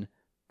Swordsman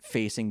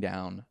facing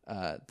down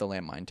the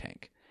Landmine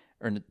tank.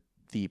 I'm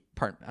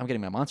getting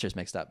my monsters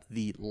mixed up.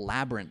 The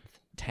Labyrinth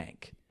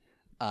tank.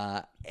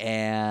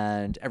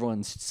 And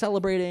everyone's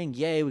celebrating.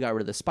 Yay, we got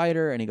rid of the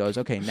spider. And he goes,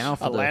 okay, now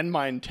for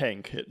landmine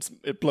tank.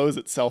 It blows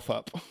itself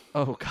up.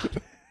 Oh,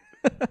 God.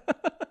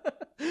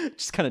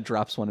 Just kind of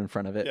drops one in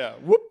front of it. Yeah.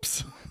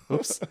 Whoops.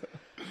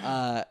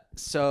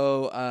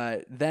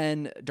 So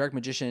then Dark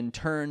Magician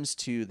turns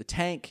to the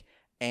tank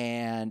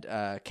and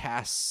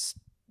casts,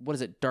 what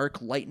is it?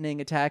 Dark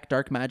lightning attack,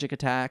 dark magic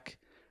attack.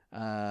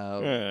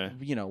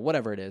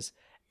 Whatever it is,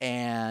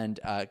 and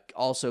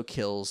also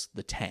kills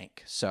the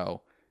tank.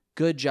 So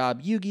good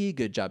job, Yugi.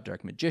 Good job,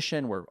 Dark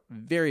Magician. We're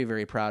very,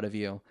 very proud of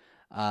you.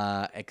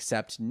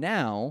 Except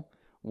now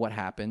what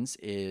happens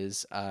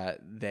is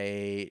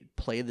they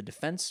play the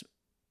defense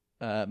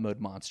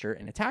mode monster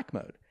in attack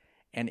mode,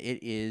 and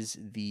it is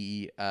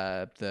the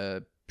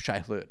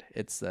Shai-Hulud.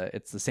 It's the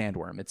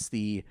sandworm. It's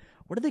the,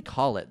 what do they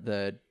call it?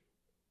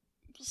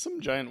 Some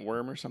giant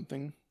worm or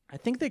something. I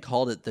think they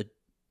called it the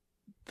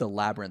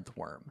labyrinth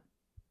worm.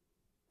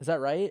 Is that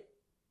right?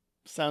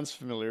 Sounds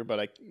familiar, but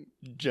I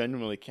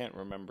genuinely can't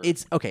remember.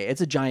 It's okay.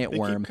 It's a giant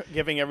worm. Keep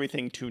giving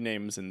everything two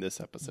names in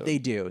this episode. They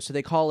do. So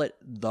they call it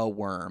the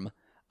worm.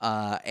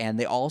 And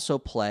they also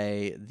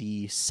play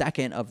the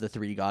second of the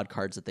three god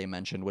cards that they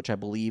mentioned, which I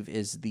believe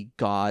is the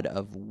god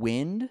of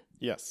wind.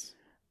 Yes.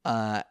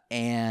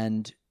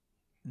 And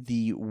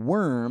the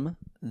worm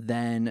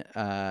then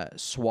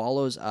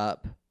swallows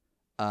up.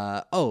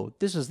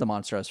 This is the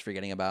monster I was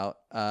forgetting about.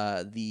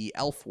 The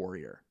elf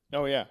warrior.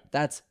 Oh yeah.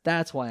 That's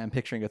why I'm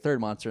picturing a third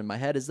monster in my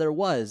head, as there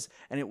was,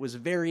 and it was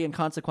very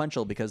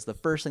inconsequential because the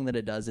first thing that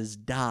it does is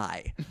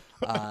die,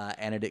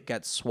 and it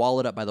gets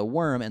swallowed up by the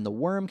worm, and the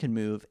worm can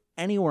move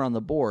anywhere on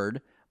the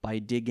board by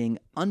digging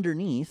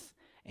underneath,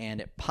 and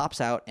it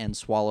pops out and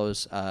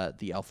swallows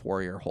the elf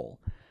warrior whole.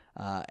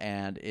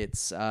 And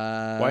it's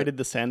why did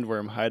the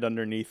sandworm hide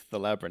underneath the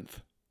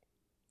labyrinth?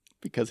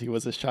 Because he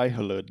was a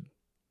Shai-Hulud.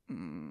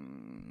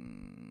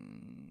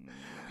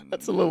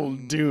 That's a little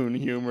Dune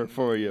humor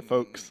for you,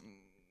 folks.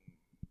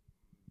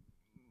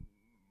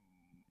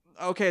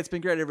 Okay, it's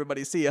been great,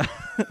 everybody. See ya.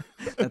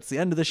 That's the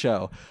end of the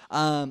show.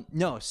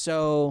 No,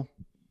 so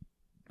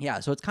yeah,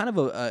 so it's kind of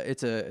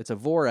it's a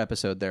Vor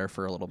episode there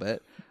for a little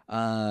bit.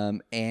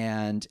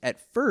 And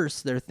at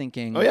first they're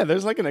thinking, oh yeah,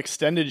 there's like an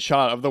extended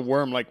shot of the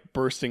worm like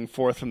bursting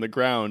forth from the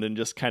ground and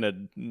just kind of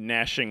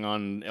gnashing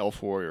on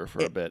Elf Warrior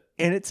for a bit.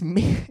 And it's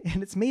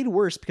made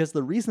worse because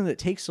the reason that it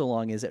takes so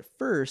long is at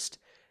first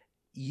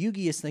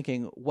Yugi is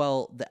thinking,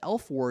 well, the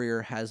Elf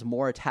Warrior has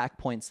more attack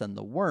points than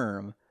the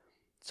worm,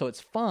 so it's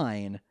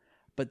fine.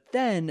 But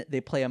then they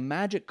play a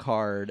magic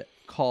card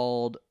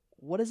called,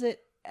 what is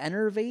it?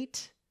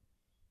 Enervate?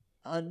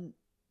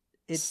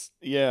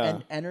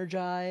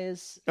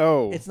 Energize.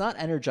 Oh, it's not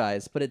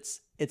energize, but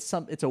it's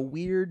a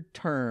weird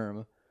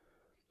term.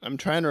 I'm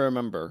trying to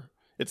remember.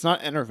 It's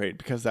not enervate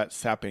because that's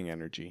sapping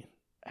energy.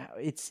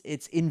 It's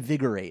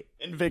invigorate.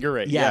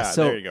 Invigorate. Yeah,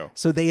 so, there you go.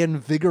 So they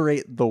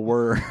invigorate the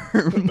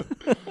worm,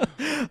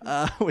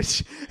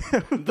 which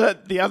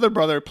the other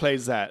brother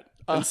plays that.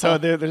 And so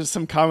there's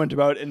some comment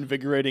about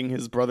invigorating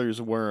his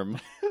brother's worm,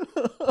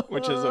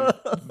 which is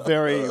a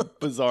very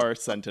bizarre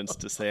sentence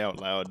to say out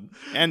loud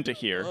and to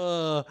hear.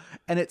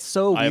 And it's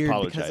so weird. I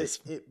apologize.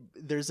 Because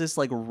there's this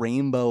like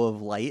rainbow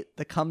of light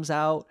that comes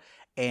out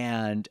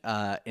and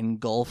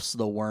engulfs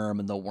the worm,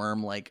 and the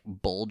worm like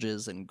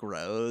bulges and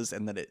grows,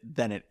 and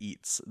then it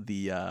eats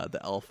the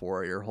Elf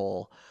Warrior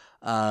whole.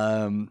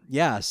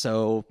 Yeah.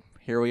 So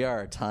here we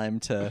are.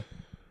 Time to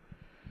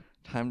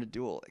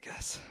duel, I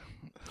guess.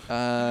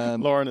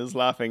 Lauren is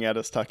laughing at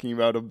us talking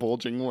about a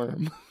bulging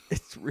worm.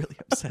 It's really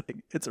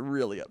upsetting. It's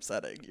really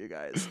upsetting, you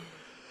guys.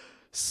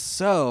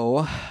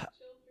 So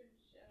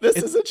this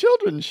is a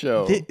children's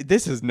show.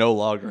 This is no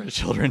longer a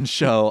children's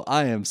show.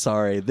 I am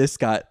sorry. This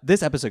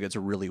episode gets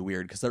really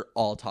weird because they're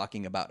all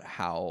talking about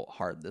how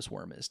hard this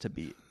worm is to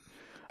beat,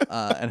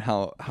 and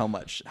how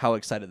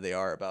excited they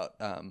are about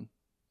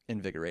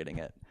invigorating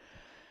it.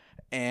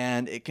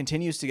 And it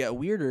continues to get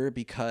weirder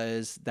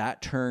because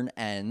that turn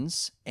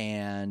ends,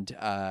 and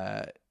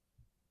I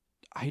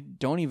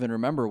don't even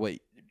remember what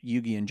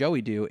Yugi and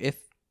Joey do, if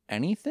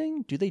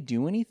anything. Do they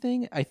do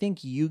anything? I think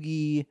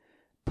Yugi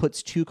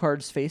puts 2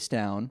 cards face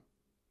down.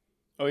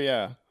 Oh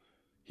yeah,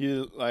 he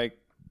like.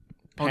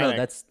 Panicked. Oh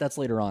no, that's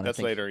later on. That's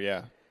later,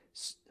 yeah.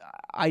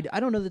 I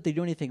don't know that they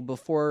do anything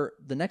before.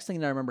 The next thing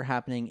that I remember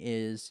happening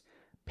is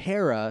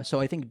Para.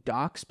 So I think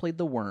Dox played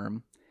the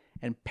worm.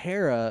 And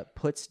Para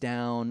puts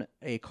down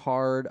a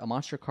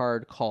monster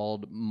card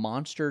called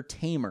Monster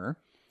Tamer.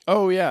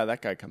 Oh, yeah,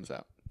 that guy comes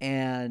out.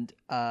 And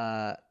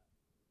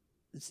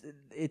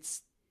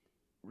it's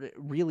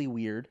really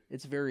weird.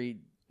 It's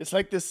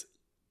like this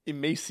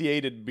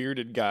emaciated,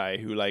 bearded guy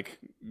who, like,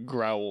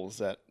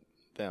 growls at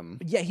them.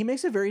 Yeah, he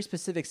makes a very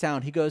specific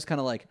sound. He goes kind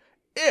of like,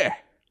 eh,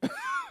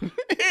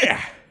 eh.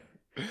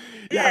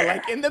 Yeah,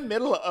 like in the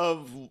middle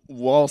of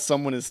while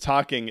someone is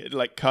talking, it,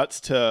 like, cuts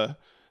to...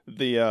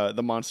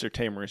 The Monster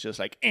Tamer is just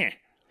like, eh.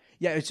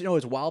 Yeah, it's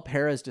while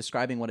Para's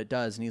describing what it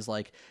does, and he's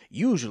like,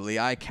 usually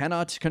I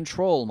cannot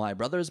control my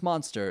brother's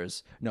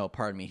monsters. No,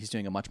 pardon me, he's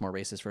doing a much more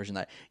racist version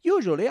of that.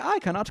 Usually I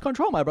cannot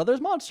control my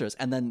brother's monsters.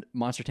 And then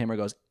Monster Tamer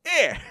goes,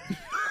 eh.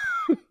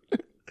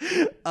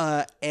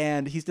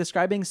 And he's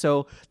describing,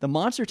 so the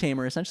Monster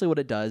Tamer, essentially what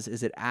it does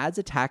is it adds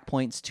attack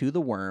points to the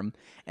worm,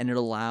 and it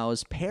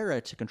allows Para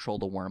to control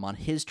the worm on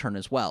his turn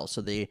as well.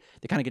 So they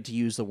kind of get to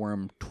use the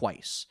worm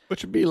twice.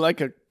 Which would be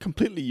like a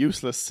completely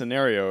useless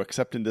scenario,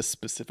 except in this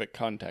specific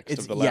context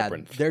of the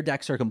labyrinth. Their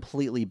decks are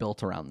completely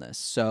built around this.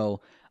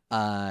 So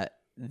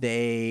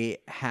they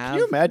have... Can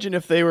you imagine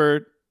if they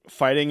were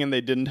fighting and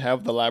they didn't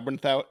have the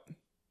labyrinth out?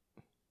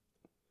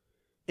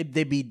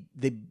 They'd be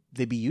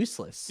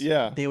useless.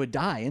 Yeah. They would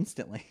die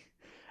instantly.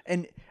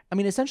 And I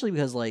mean, essentially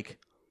because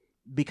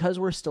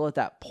we're still at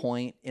that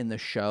point in the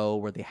show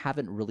where they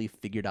haven't really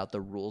figured out the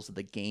rules of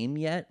the game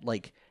yet.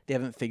 Like they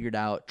haven't figured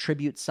out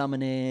tribute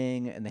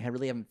summoning, and they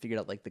really haven't figured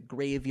out like the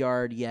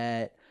graveyard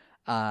yet.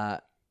 And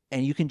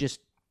you can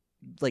just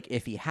like,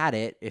 if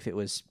it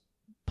was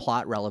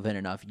plot relevant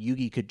enough,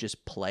 Yugi could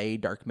just play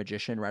Dark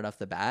Magician right off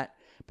the bat.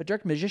 But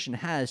Dark Magician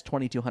has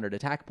 2,200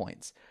 attack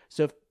points.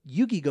 So if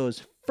Yugi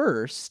goes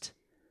first...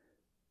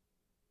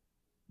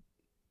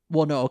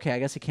 Well, no, okay, I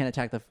guess he can't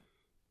attack the...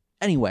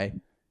 Anyway,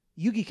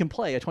 Yugi can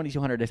play a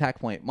 2,200 attack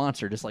point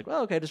monster just like,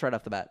 well, okay, just right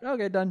off the bat.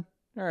 Okay, done.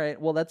 All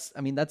right, well, that's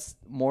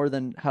more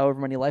than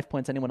however many life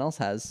points anyone else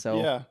has,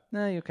 so... Yeah.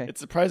 Okay. It's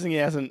surprising he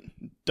hasn't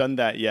done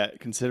that yet,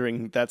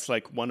 considering that's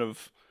like one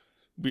of...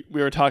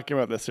 We were talking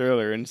about this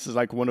earlier, and this is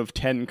like one of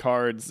 10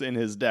 cards in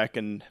his deck,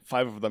 and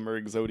 5 of them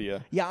are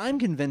Exodia. Yeah, I'm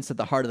convinced that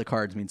the heart of the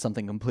cards means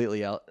something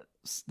completely else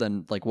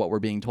than like what we're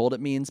being told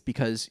it means,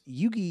 because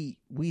Yugi,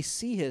 we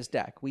see his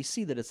deck. We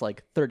see that it's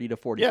like 30 to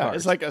 40 cards. Yeah,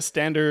 it's like a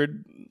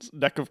standard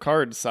deck of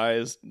cards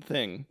sized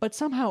thing. But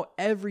somehow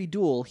every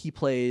duel he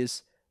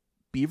plays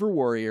Beaver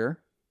Warrior,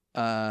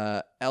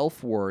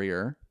 Elf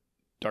Warrior,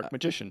 Dark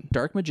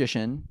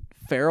Magician,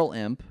 Feral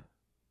Imp,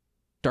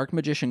 Dark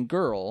Magician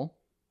Girl,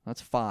 that's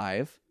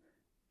 5,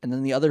 and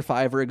then the other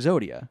 5 are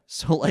Exodia.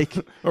 So like,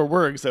 or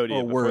were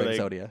Exodia or before were they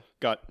Exodia.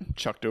 got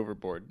chucked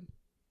overboard.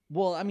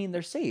 Well, I mean,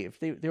 they're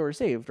saved. They were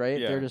saved, right?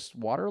 Yeah. They're just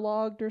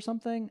waterlogged or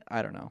something.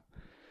 I don't know.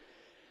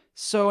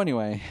 So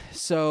anyway,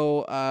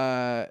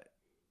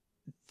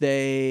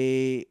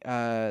 they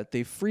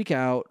freak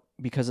out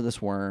because of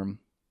this worm,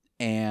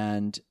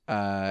 and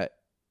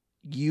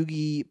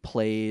Yugi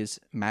plays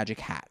Magic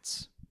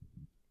Hats.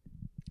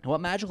 And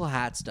what Magical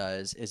Hats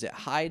does is it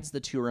hides the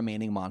 2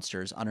 remaining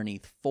monsters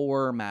underneath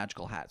 4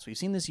 magical hats. We've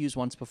seen this used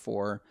once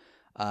before,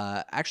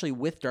 actually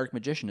with Dark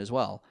Magician as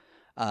well,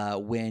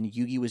 when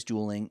Yugi was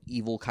dueling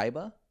Evil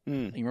Kaiba.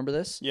 You remember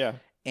this? Yeah,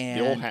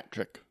 and the old hat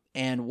trick.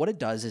 And what it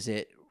does is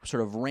it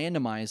sort of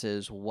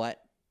randomizes what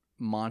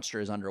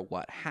monster is under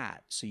what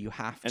hat. So you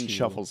have to... And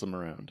shuffles them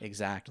around.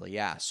 Exactly,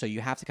 yeah. So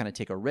you have to kind of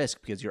take a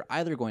risk because you're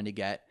either going to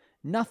get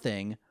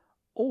nothing,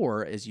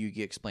 or, as Yugi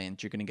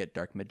explains, you're going to get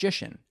Dark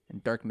Magician.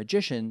 And Dark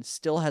Magician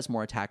still has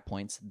more attack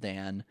points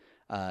than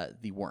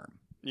the worm.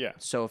 Yeah.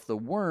 So if the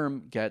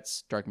worm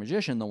gets Dark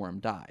Magician, the worm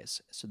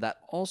dies. So that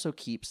also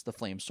keeps the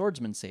Flame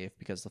Swordsman safe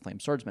because the Flame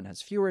Swordsman has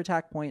fewer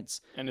attack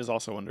points. And is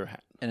also under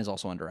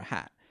a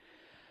hat.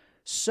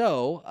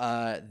 So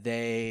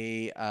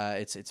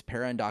it's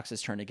Para and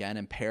Dox's turn again,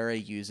 and Para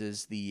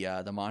uses the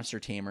Monster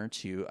Tamer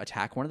to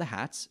attack one of the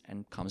hats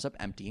and comes up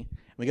empty.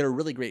 We get a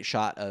really great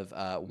shot of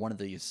one of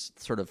these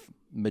sort of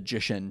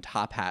magician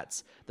top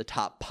hats. The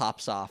top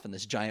pops off, and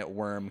this giant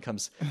worm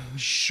comes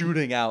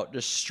shooting out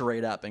just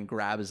straight up and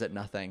grabs at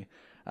nothing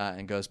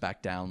and goes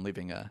back down,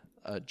 leaving a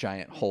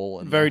giant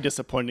hole. Very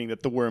disappointing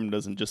that the worm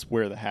doesn't just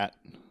wear the hat.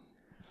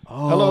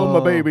 Oh. Hello,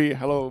 my baby.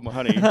 Hello, my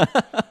honey.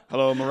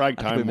 Hello, my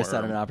ragtime worm. We missed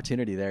out on an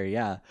opportunity there,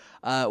 yeah.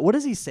 What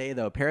does he say,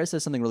 though? Paris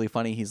says something really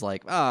funny. He's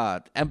like,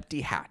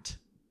 empty hat.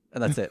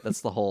 And that's it.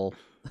 That's the whole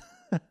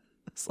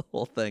that's the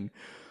whole thing.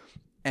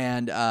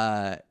 And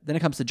then it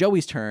comes to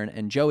Joey's turn,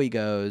 and Joey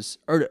goes...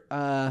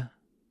 so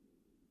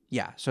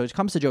it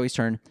comes to Joey's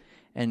turn,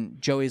 and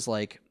Joey's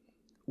like,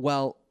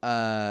 well,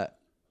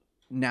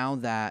 now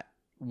that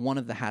one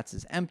of the hats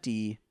is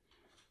empty...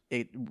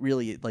 it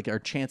really, like, our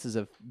chances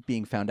of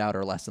being found out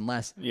are less and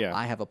less. Yeah.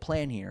 I have a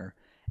plan here.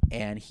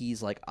 And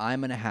he's like,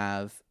 I'm going to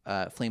have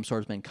Flame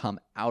Swordsman come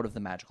out of the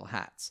magical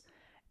hats.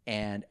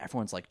 And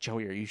everyone's like,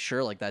 Joey, are you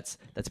sure? Like, that's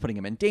putting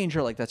him in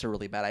danger. Like, that's a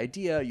really bad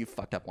idea. You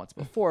fucked up once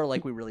before.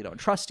 Like, we really don't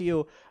trust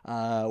you.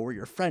 We're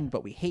your friend,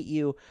 but we hate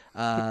you.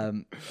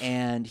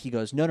 And he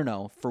goes,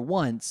 no. For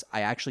once,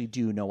 I actually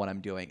do know what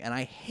I'm doing. And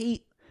I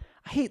hate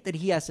that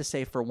he has to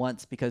say for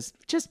once, because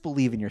just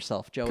believe in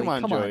yourself, Joey.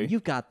 Come on.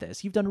 You've got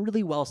this. You've done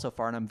really well so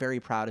far, and I'm very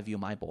proud of you,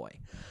 my boy.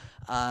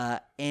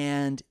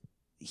 And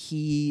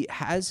he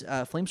has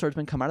Flame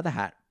Swordsman come out of the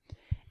hat,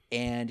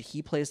 and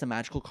he plays the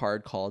magical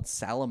card called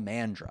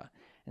Salamandra.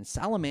 And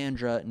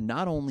Salamandra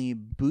not only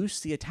boosts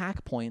the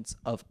attack points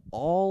of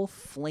all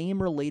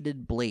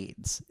flame-related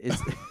blades,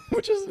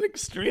 which is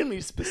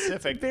extremely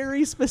specific.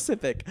 Very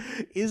specific.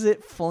 Is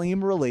it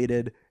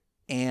flame-related,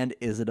 and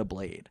is it a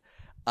blade?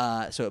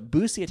 So it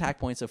boosts the attack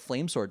points of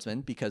Flame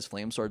Swordsman because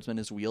Flame Swordsman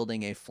is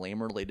wielding a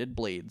flame-related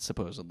blade,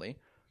 supposedly.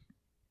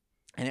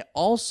 And it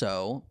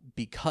also,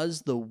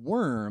 because the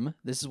worm,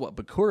 this is what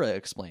Bakura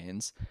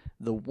explains,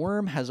 the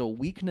worm has a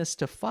weakness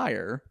to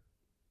fire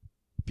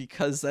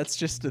because that's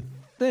just a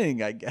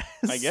thing, I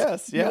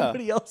guess. Yeah.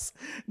 Nobody else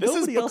ever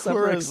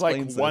Bakura's like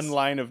explains one this.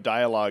 line of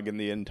dialogue in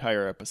the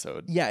entire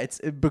episode. Yeah,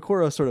 it's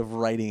Bakura sort of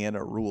writing in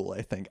a rule,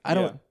 I think.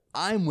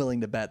 I'm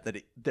willing to bet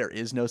that there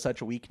is no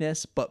such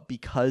weakness, but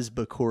because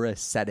Bakura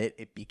said it,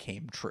 it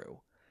became true.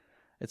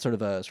 It's sort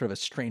of a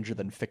stranger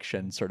than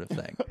fiction sort of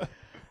thing.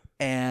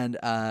 And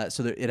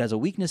so it has a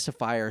weakness to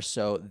fire,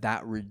 so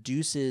that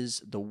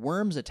reduces the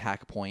worm's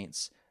attack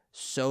points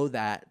so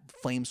that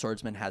Flame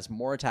Swordsman has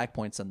more attack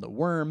points than the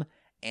worm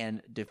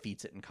and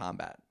defeats it in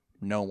combat.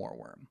 No more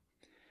worm.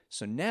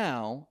 So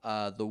now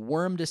the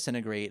worm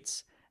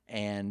disintegrates,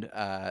 and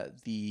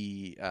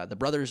the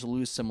brothers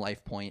lose some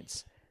life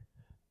points.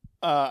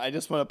 I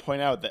just want to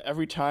point out that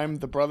every time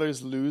the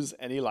brothers lose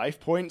any life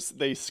points,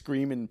 they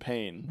scream in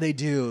pain. They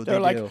do. They're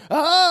like,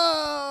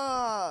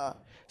 ah!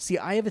 See,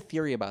 I have a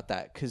theory about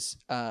that because,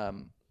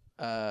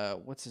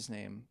 what's his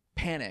name?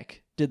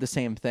 Panic did the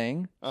same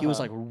thing. He was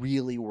like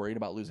really worried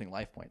about losing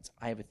life points.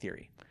 I have a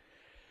theory.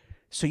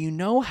 So you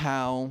know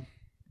how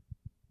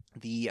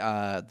the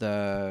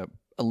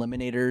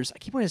Eliminators, I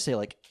keep wanting to say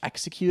like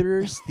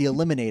Executors, the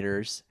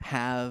Eliminators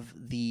have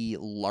the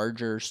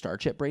larger Star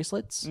Chip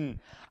bracelets.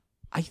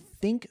 I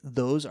think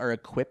those are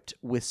equipped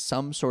with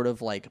some sort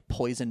of like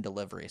poison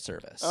delivery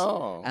service.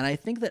 Oh. And I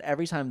think that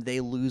every time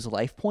they lose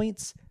life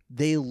points,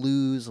 they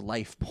lose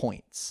life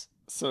points.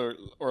 So,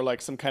 or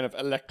like some kind of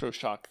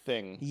electroshock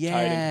thing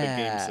tied into the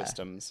game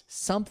systems.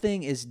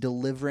 Something is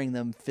delivering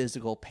them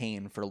physical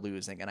pain for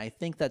losing. And I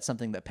think that's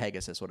something that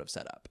Pegasus would have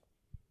set up.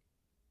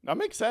 That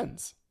makes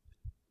sense.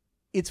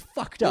 It's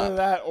fucked up. Either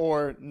that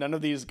or none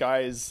of these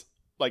guys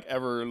like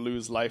ever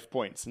lose life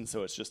points. And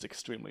so it's just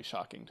extremely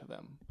shocking to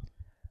them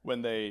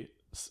when they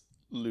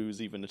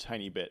lose even a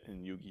tiny bit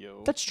in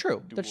Yu-Gi-Oh! That's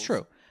true. duels. That's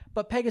true.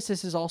 But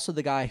Pegasus is also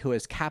the guy who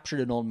has captured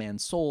an old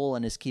man's soul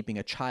and is keeping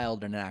a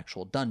child in an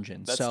actual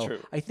dungeon. That's so true.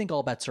 I think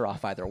all bets are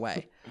off either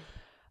way.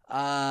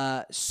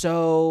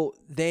 So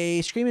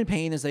they scream in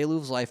pain as they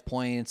lose life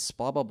points,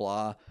 blah, blah,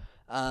 blah.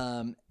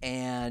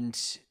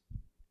 And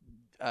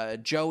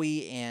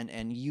Joey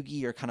and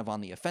Yugi are kind of on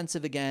the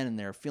offensive again, and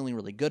they're feeling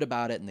really good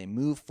about it, and they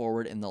move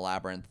forward in the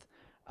labyrinth.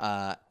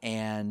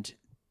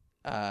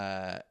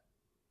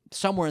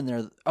 Somewhere in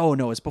there, oh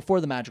no, it's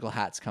before the magical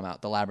hats come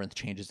out. The labyrinth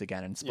changes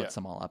again and splits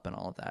them all up and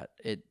all of that.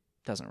 It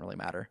doesn't really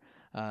matter.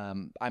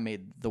 I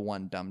made the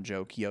one dumb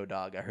joke, yo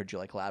dog, I heard you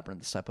like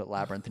labyrinth, so I put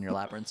labyrinth in your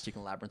labyrinth, so you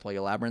can labyrinth while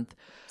you labyrinth.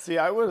 See,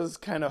 I was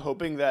kind of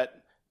hoping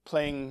that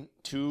playing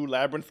 2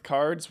 labyrinth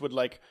cards would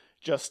like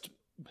just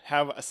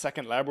have a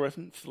second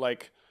labyrinth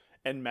like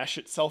enmesh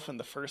itself in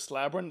the first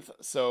labyrinth,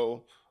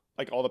 so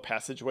like all the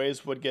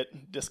passageways would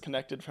get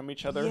disconnected from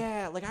each other.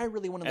 Yeah, like I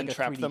really wanted like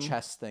a 3D them.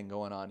 chess thing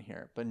going on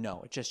here, but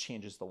no, it just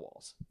changes the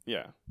walls.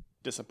 Yeah,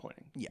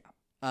 disappointing. Yeah.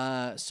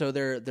 So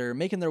they're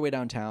making their way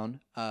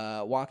downtown,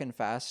 walking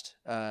fast,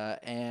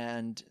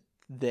 and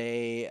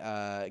they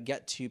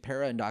get to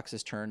Para and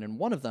Dox's turn, and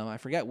one of them, I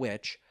forget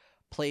which,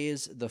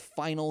 plays the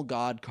final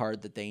god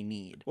card that they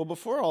need. Well,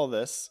 before all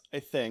this,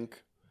 I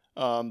think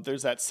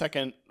there's that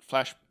second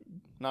flash,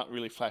 not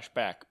really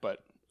flashback,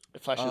 but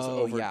it flashes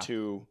over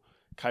to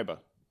Kaiba.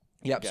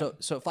 Yep.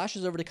 So it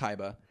flashes over to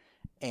Kaiba,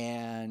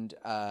 and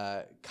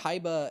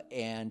Kaiba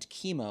and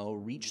Kimo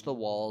reach the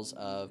walls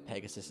of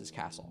Pegasus's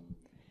castle,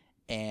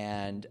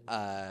 and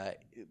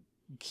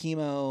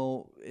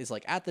Kimo is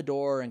like at the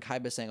door, and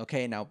Kaiba's saying,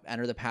 "Okay, now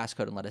enter the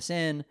passcode and let us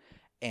in."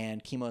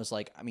 And Kimo's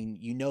like, I mean,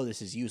 you know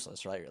this is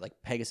useless, right? Like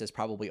Pegasus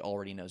probably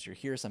already knows you're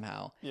here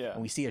somehow. Yeah.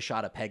 And we see a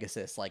shot of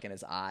Pegasus, like, and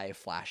his eye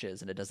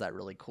flashes, and it does that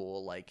really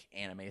cool, like,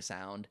 anime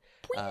sound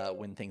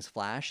when things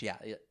flash. Yeah,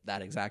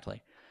 that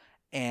exactly.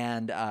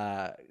 And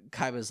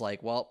Kaiba's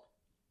like, well,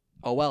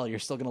 you're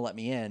still going to let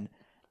me in.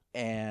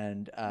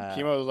 And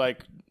Kimo's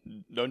like,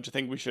 don't you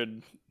think we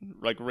should,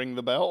 like, ring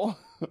the bell?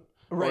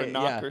 Or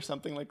knock or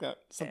something like that?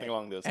 Something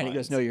along those lines. And he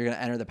goes, no, you're going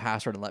to enter the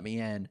password and let me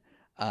in.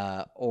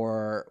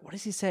 Or what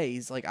does he say?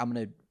 He's like, I'm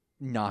going to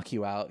knock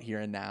you out here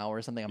and now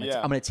or something. I'm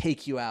going to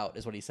take you out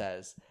is what he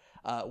says.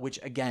 Which,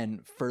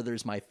 again,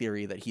 furthers my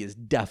theory that he is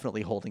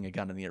definitely holding a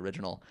gun in the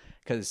original.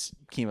 Because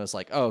Kimo's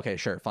like, oh, okay,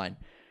 sure, fine.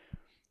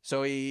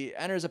 So he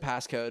enters a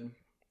passcode,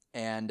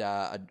 and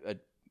a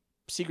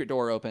secret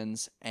door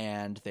opens,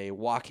 and they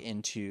walk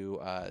into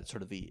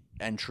sort of the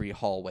entry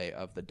hallway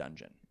of the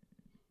dungeon.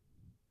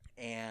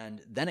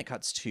 And then it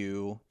cuts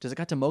to... Does it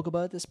cut to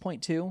Mokuba at this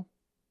point, too?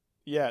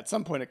 Yeah, at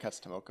some point it cuts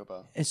to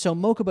Mokuba. And so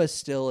Mokuba is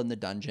still in the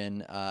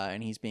dungeon,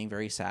 and he's being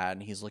very sad,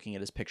 and he's looking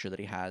at his picture that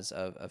he has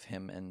of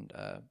him and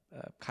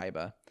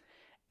Kaiba.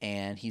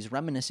 And he's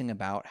reminiscing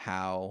about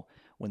how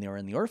when they were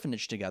in the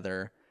orphanage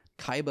together,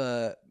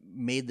 Kaiba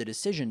made the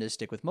decision to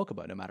stick with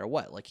Mokuba no matter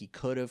what. Like, he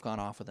could have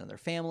gone off with another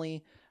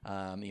family.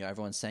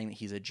 Everyone's saying that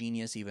he's a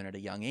genius even at a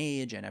young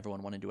age, and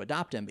everyone wanted to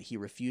adopt him, but he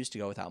refused to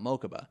go without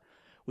Mokuba.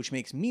 Which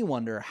makes me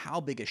wonder how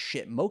big a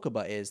shit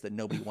Mokuba is that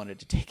nobody wanted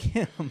to take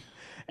him.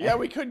 Yeah,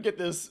 we could get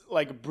this,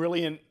 like,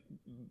 brilliant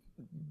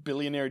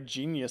billionaire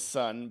genius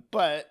son,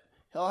 but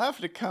he'll have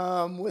to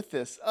come with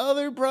this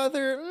other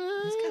brother.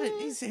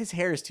 His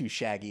hair is too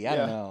shaggy. I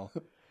don't know.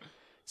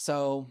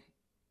 So,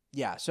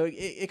 yeah. So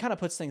it kind of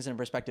puts things in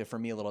perspective for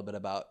me a little bit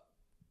about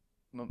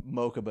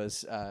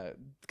Mokuba's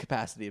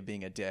capacity of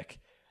being a dick.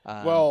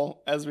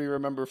 Well, as we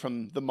remember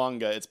from the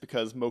manga, it's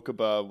because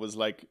Mokuba was,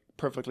 like,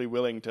 perfectly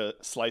willing to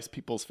slice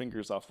people's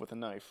fingers off with a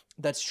knife.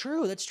 That's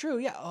true.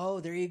 Yeah. Oh,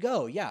 there you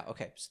go. Yeah.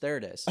 Okay. So there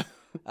it is.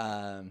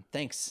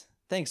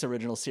 Thanks,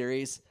 original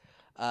series.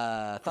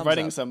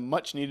 Providing some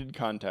much needed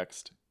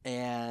context.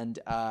 And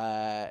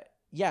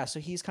so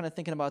he's kind of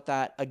thinking about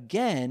that.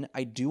 Again,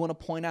 I do want to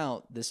point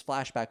out this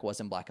flashback was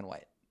in black and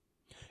white.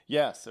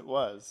 Yes, it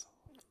was.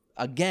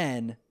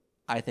 Again,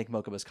 I think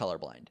Mokuba's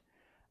colorblind.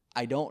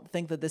 I don't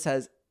think that this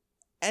has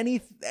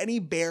any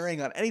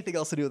bearing on anything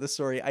else to do with the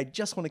story. I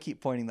just want to keep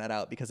pointing that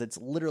out because it's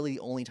literally the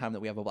only time that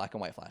we have a black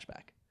and white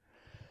flashback.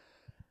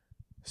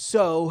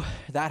 So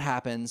that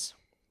happens.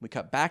 We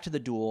cut back to the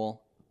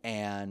duel,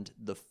 and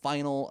the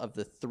final of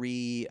the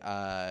 3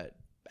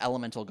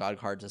 elemental god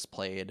cards is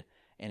played,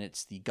 and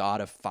it's the god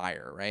of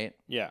fire, right?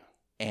 Yeah.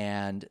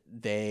 And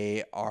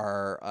they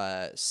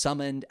are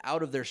summoned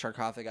out of their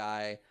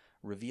sarcophagi,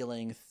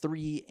 revealing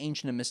 3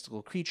 ancient and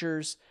mystical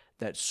creatures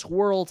that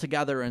swirl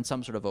together in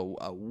some sort of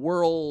a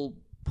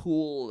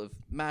whirlpool of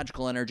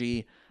magical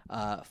energy,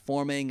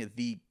 forming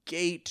the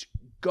Gate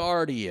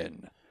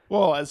Guardian.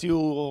 Well, as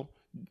you'll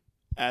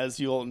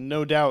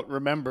no doubt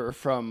remember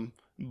from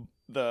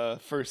the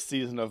first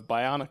season of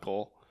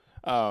Bionicle,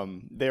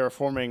 they are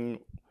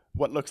forming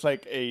what looks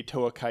like a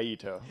Toa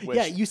Kaito.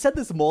 Yeah, you said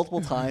this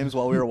multiple times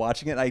while we were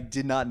watching it. I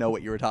did not know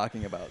what you were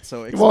talking about.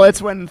 So well, it's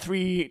when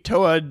 3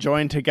 Toa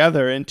join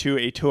together into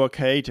a Toa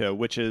Kaito,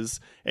 which is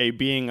a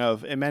being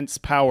of immense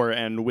power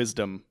and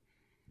wisdom.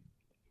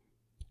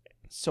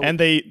 And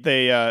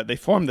they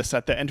form this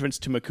at the entrance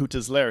to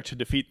Makuta's lair to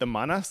defeat the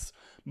Manas.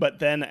 But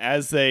then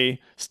as they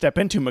step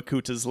into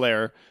Makuta's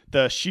lair,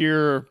 the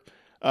sheer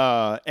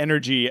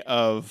energy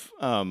of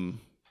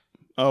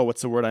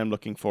what's the word I'm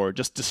looking for?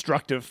 Just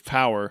destructive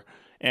power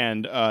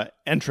and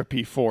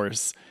entropy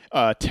force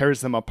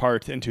tears them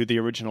apart into the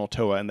original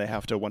Toa, and they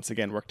have to once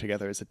again work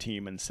together as a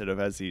team instead of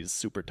as these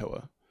super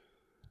Toa.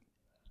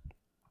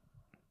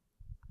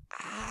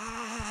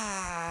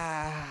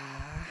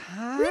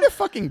 Read a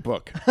fucking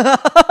book. Play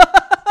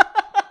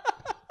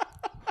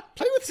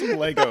with some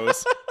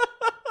Legos.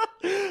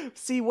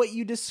 See, what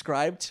you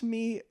described to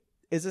me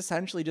is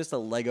essentially just a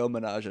Lego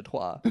menage a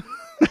trois.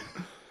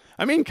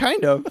 I mean,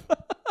 kind of.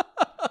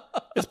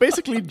 It's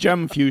basically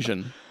gem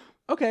fusion.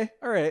 Okay,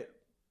 all right.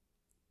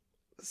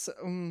 So,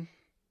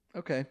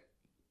 okay.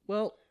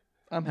 Well,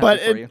 I'm happy but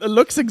for you. It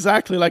looks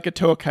exactly like a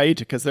Toa Kaita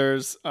because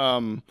there's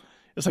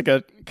it's like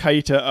a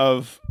Kaita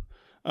of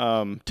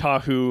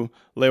Tahu,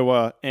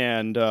 Lewa,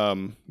 and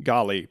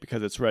Gali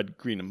because it's red,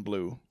 green, and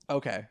blue.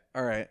 Okay,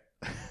 all right.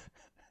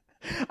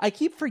 I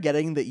keep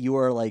forgetting that you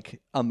are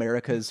like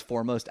America's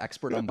foremost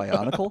expert on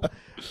Bionicle,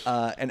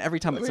 and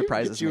every time it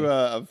surprises me. Let me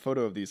get you a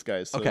photo of these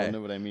guys so you'll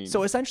know what I mean.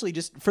 So essentially,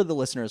 just for the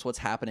listeners, what's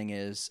happening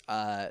is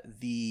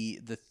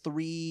the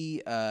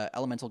three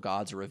elemental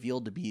gods are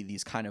revealed to be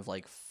these kind of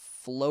like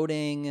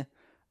floating.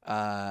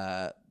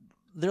 They're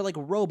like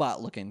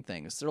robot looking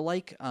things. They're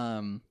like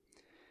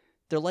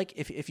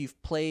if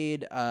you've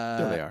played.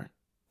 There they are.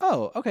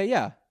 Oh, okay,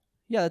 yeah,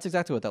 that's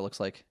exactly what that looks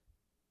like.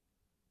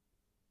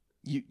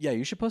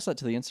 You should post that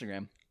to the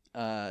Instagram,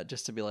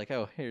 just to be like,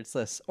 oh, here's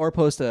this, or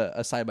post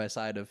a side by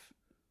side of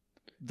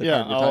the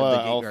Gate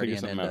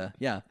Guardian and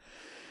yeah.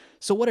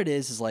 So what it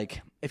is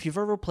like if you've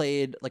ever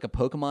played like a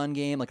Pokemon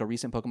game, like a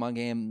recent Pokemon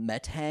game,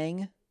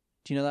 Metang.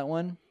 Do you know that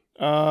one?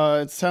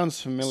 It sounds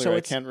familiar. So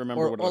I can't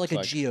remember what it looks like.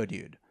 Or like a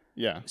Geodude.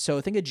 Yeah.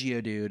 So think of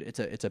Geodude.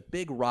 It's a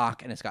big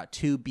rock and it's got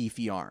two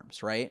beefy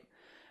arms, right?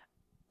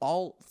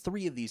 All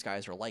three of these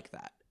guys are like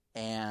that,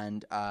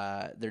 and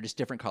they're just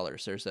different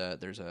colors. There's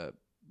a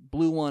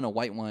blue one, a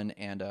white one,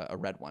 and a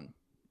red one.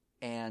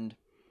 And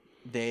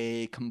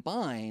they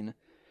combine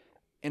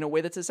in a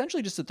way that's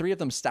essentially just the three of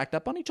them stacked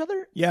up on each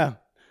other. Yeah.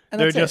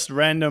 And they're just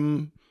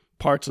random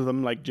parts of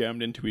them like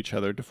jammed into each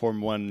other to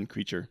form one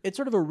creature. It's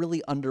sort of a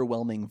really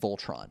underwhelming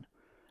Voltron.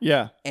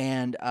 Yeah.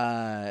 And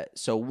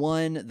so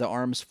one, the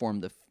arms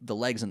form the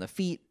legs and the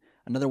feet.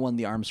 Another one,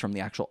 the arms form the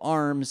actual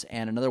arms.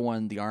 And another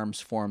one, the arms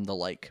form the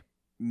like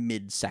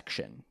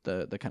midsection,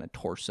 the kind of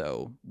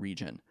torso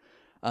region.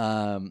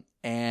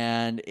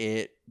 And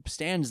it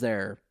stands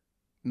there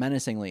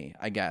menacingly,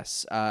 I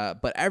guess.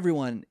 But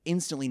everyone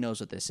instantly knows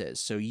what this is.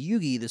 So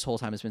Yugi this whole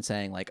time has been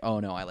saying like, oh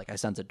no, I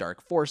sense a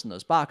dark force in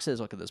those boxes.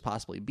 What could this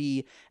possibly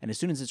be? And as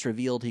soon as it's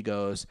revealed, he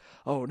goes,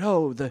 oh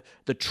no, the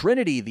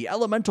Trinity, the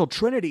elemental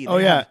Trinity.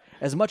 They have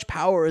as much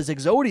power as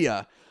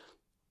Exodia.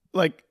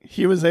 Like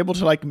he was able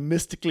to like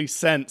mystically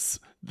sense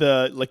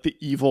the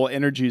evil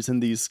energies in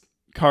these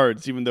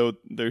cards, even though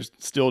they're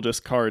still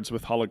just cards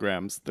with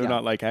holograms. They're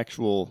not like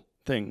actual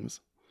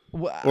things.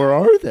 Or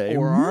are they?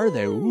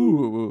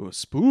 Ooh,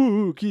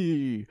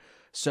 spooky.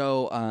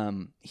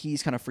 So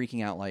he's kind of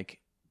freaking out like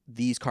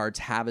these cards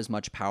have as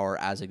much power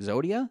as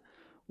Exodia,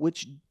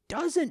 which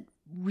doesn't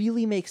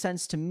really make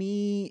sense to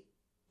me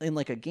in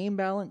like a game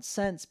balance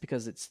sense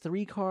because it's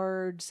 3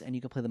 cards and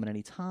you can play them at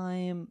any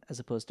time as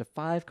opposed to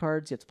 5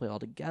 cards. You have to play all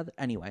together.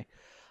 Anyway.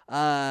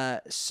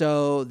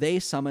 So they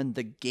summoned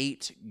the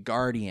Gate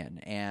Guardian,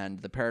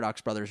 and the Paradox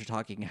Brothers are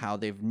talking how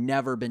they've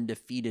never been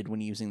defeated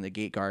when using the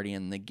Gate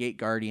Guardian. The Gate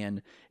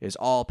Guardian is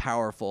all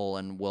powerful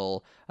and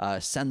will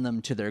send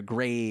them to their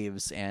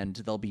graves, and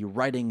they'll be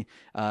writing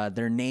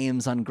their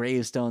names on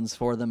gravestones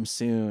for them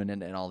soon,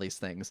 and all these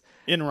things.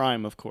 In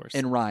rhyme, of course.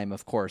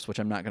 Which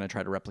I'm not going to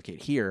try to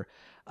replicate here.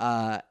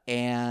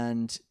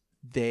 And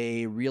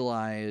they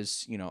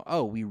realize,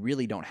 we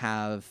really don't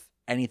have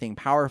anything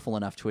powerful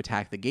enough to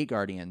attack the Gate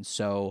Guardian.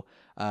 So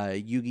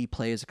Yugi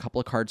plays a couple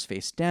of cards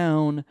face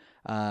down.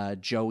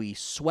 Joey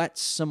sweats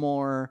some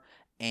more,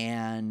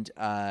 and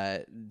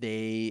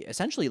they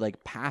essentially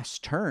like pass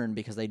turn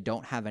because they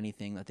don't have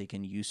anything that they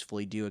can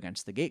usefully do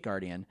against the Gate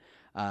Guardian.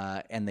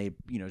 And they,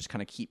 just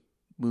kind of keep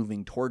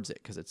moving towards it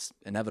because it's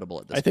inevitable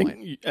at this point. I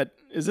think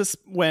is this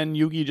when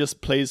Yugi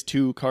just plays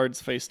 2 cards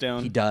face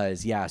down? He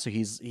does, yeah. So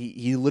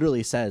he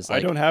literally says,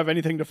 like, I don't have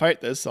anything to fight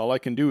this. All I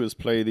can do is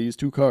play these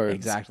 2 cards.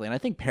 Exactly. And I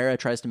think Para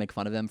tries to make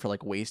fun of him for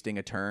like wasting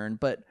a turn,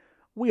 but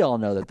we all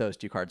know that those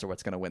 2 cards are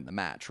what's going to win the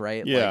match,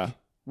 right? Yeah. Like,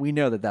 we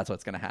know that that's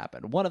what's going to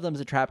happen. One of them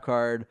is a trap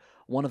card.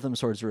 One of them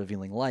Swords of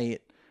Revealing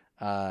Light.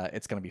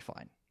 It's going to be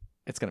fine.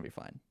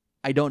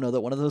 I don't know that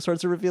one of those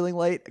Swords of Revealing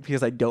Light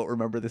because I don't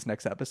remember this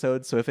next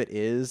episode. So if it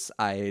is,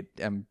 I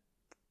am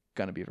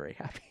going to be very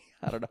happy.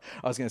 I don't know.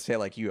 I was going to say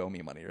like you owe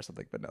me money or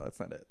something, but no,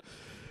 that's not it.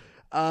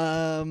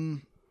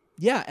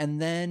 Yeah,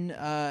 and then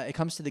it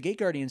comes to the Gate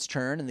Guardian's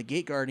turn, and the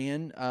Gate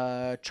Guardian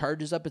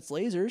charges up its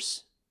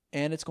lasers,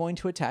 and it's going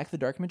to attack the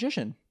Dark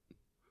Magician.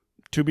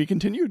 To be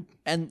continued.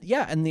 And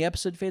the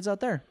episode fades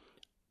out there.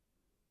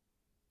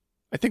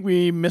 I think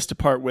we missed a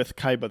part with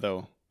Kaiba,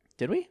 though.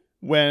 Did we?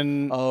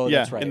 when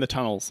that's right. in the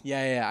tunnels.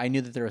 Yeah. I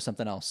knew that there was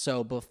something else.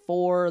 So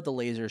before the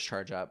lasers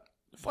charge up,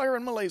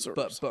 firing my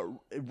lasers. But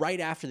right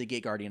after the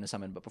Gate Guardian is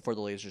summoned, but before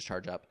the lasers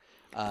charge up.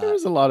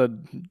 There's a lot of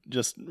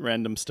just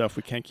random stuff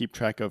we can't keep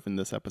track of in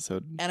this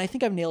episode. And I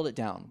think I've nailed it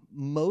down.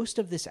 Most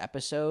of this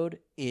episode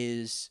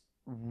is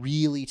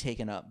really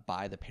taken up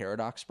by the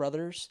Paradox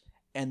Brothers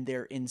and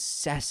their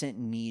incessant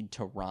need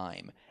to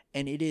rhyme.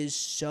 And it is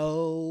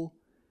so...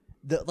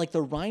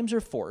 The rhymes are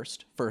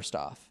forced, first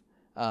off.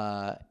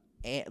 And,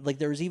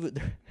 there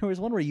was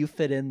one where you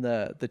fit in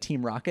the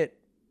Team Rocket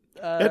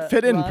it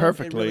fit in rhyme.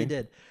 perfectly. It really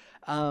did.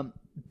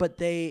 But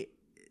the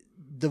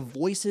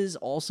voices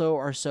also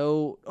are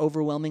so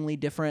overwhelmingly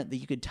different that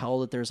you could tell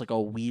that there's like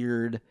a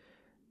weird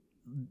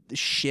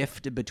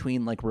shift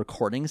between like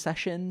recording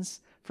sessions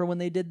for when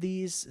they did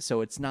these.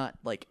 So it's not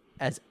like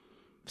as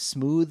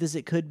smooth as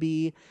it could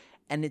be.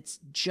 And it's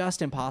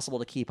just impossible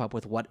to keep up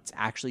with what's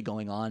actually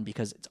going on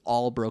because it's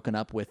all broken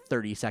up with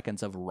 30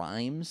 seconds of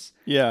rhymes.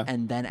 Yeah.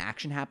 And then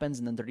action happens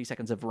and then 30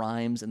 seconds of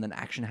rhymes and then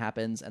action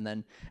happens.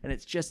 And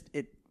it's just,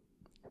 I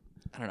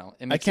don't know.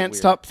 I can't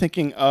stop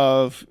thinking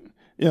of,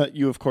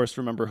 you of course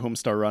remember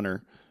Homestar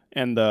Runner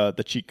and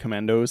the Cheat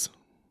Commandos.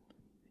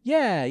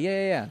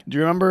 Yeah. Do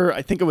you remember,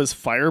 I think it was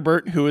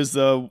Firebert, who is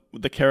the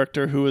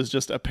character who was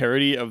just a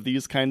parody of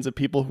these kinds of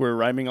people who were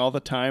rhyming all the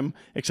time,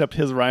 except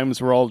his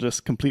rhymes were all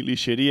just completely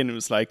shitty, and it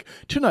was like,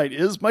 tonight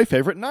is my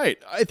favorite night.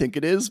 I think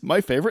it is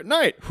my favorite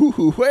night. Hoo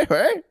hoo hey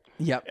hey.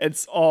 Yep.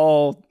 It's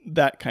all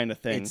that kind of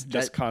thing,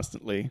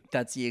 constantly.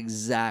 That's the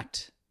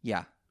exact,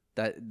 yeah.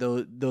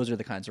 Those are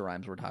the kinds of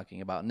rhymes we're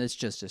talking about, and it's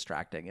just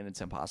distracting, and it's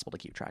impossible to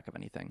keep track of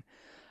anything.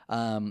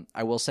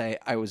 I will say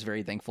I was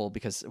very thankful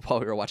because while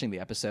we were watching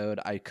the episode,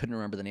 I couldn't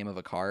remember the name of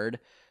a card,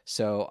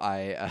 so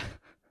I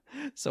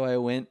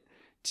went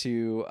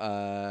to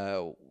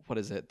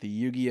the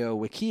Yu-Gi-Oh!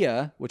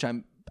 Wikia, which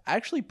I'm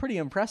actually pretty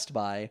impressed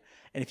by.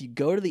 And if you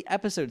go to the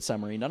episode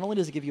summary, not only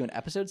does it give you an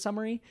episode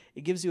summary,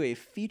 it gives you a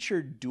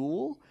featured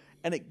duel.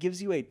 And it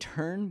gives you a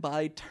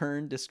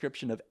turn-by-turn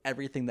description of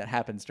everything that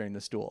happens during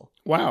this duel.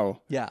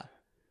 Wow. Yeah.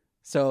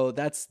 So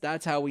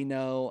that's how we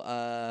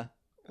know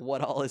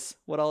what all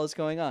is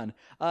going on.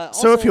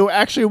 So if you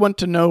actually want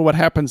to know what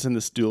happens in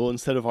this duel,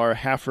 instead of our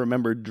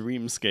half-remembered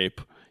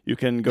dreamscape, you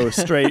can go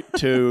straight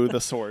to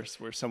the source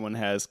where someone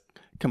has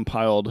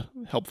compiled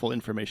helpful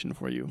information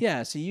for you.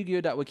 Yeah, so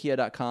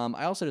Yu-Gi-Oh!.wikia.com.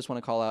 I also just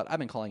want to call out, I've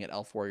been calling it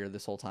Elf Warrior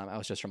this whole time. I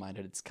was just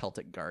reminded it's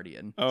Celtic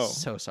Guardian. Oh.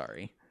 So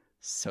sorry.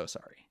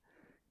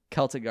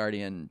 Celtic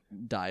Guardian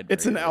died.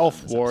 It's an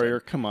elf warrior.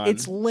 Come on.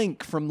 It's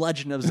Link from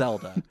Legend of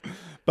Zelda.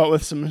 But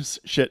with some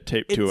shit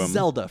taped to him. It's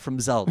Zelda from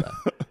Zelda.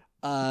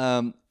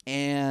 And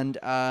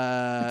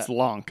it's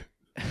Lonk.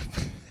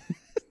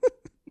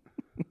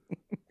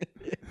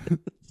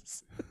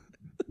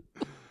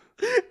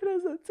 It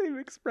has that same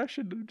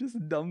expression of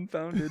just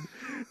dumbfounded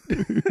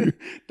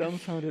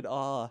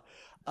awe.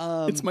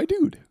 It's my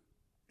dude.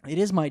 It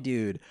is my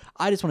dude.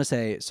 I just want to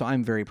say, so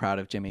I'm very proud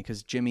of Jimmy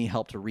because Jimmy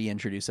helped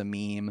reintroduce a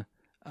meme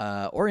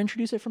or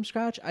introduce it from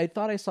scratch. I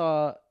thought I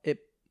saw it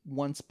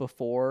once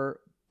before,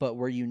 but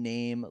where you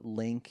name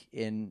Link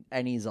in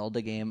any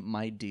Zelda game,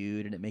 my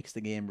dude, and it makes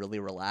the game really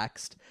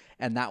relaxed.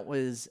 And that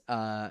was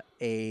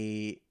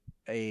a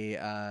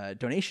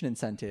donation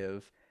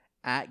incentive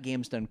at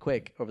Games Done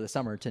Quick over the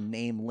summer to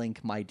name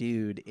Link my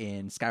dude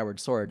in Skyward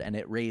Sword, and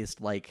it raised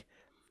like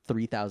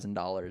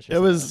 $3,000. It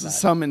was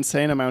some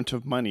insane amount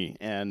of money,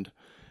 and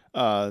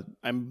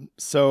I'm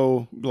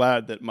so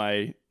glad that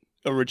my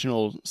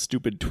original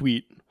stupid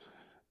tweet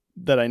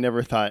that I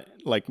never thought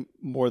like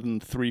more than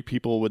 3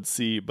 people would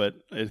see, but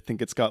I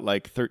think it's got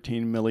like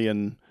 13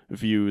 million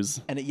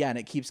views. And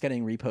it keeps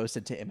getting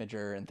reposted to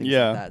Imager and things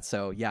like that.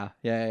 So yeah.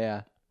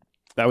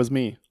 That was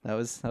me. That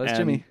was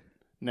Jimmy.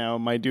 Now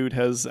my dude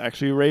has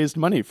actually raised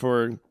money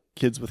for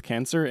kids with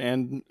cancer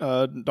and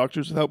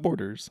Doctors Without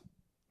Borders.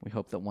 We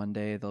hope that one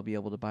day they'll be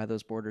able to buy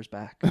those borders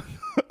back.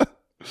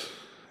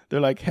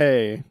 They're like,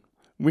 hey,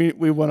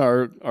 we want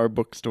our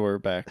bookstore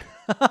back.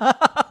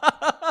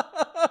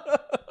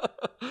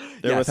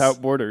 They're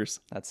without borders.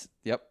 That's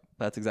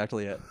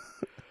exactly it.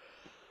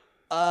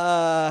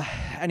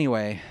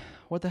 Anyway,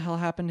 what the hell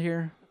happened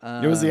here?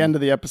 It was the end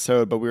of the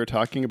episode, but we were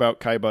talking about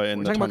Kaiba in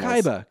the tunnels. We're talking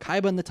about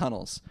Kaiba in the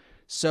tunnels.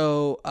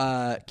 So,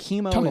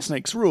 Tunnel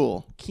snakes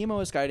rule. Kimo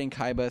is guiding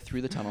Kaiba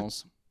through the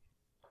tunnels.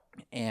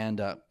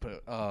 And,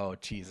 oh,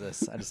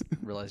 Jesus. I just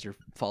realized your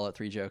Fallout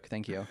 3 joke.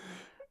 Thank you.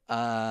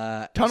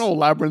 Tunnel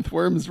labyrinth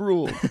worms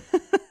rule.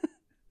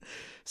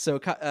 So,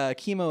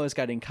 Kimo is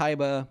guiding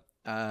Kaiba.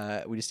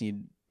 We just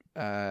need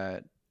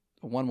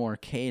one more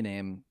K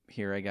name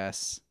here, I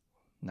guess.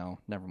 No,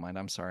 never mind.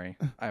 I'm sorry.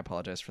 I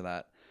apologize for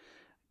that.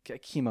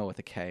 Kimo with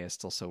a K is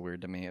still so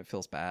weird to me. It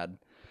feels bad.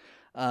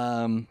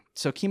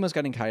 So Kimo's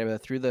guiding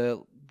Kaiba through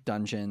the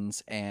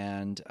dungeons,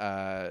 and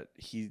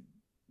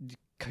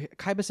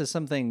Kaiba says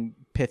something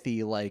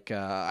pithy like,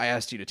 I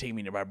asked you to take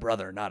me to my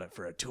brother, not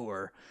for a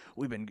tour.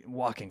 We've been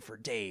walking for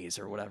days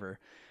or whatever.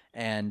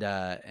 And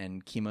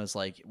Chemo's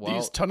like, well,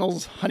 these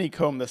tunnels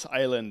honeycomb this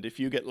island. If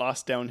you get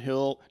lost down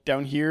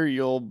here,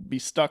 you'll be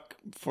stuck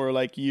for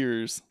like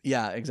years.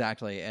 Yeah,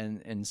 exactly.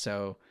 And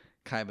so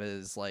Kaiba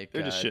is like,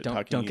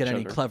 don't get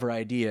any other. clever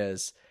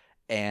ideas.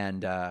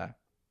 And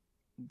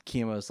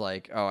Chemo's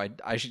like, oh,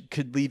 I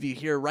could leave you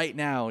here right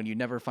now and you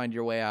never find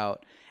your way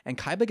out. And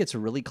Kaiba gets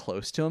really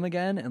close to him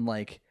again. And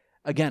like,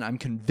 again, I'm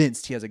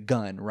convinced he has a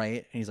gun,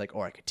 right? And he's like,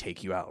 or I could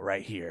take you out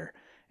right here.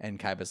 And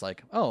Kaiba's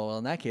like, oh, well,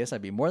 in that case,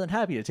 I'd be more than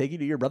happy to take you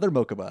to your brother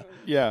Mokuba.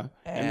 Yeah.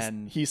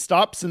 And he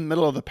stops in the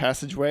middle of the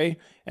passageway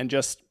and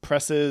just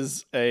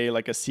presses a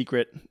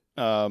secret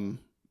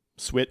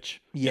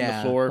switch in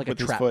the floor like with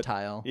a his trap foot.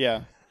 tile.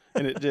 Yeah.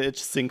 And it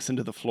sinks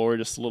into the floor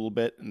just a little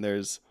bit, and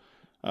there's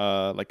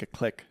like a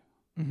click.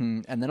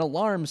 Mm-hmm. And then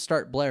alarms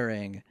start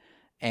blaring,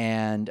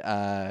 and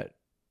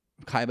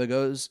Kaiba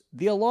goes,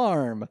 the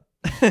alarm.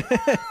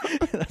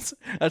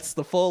 That's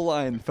the full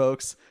line,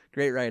 folks.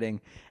 Great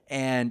writing.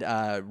 And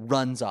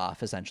runs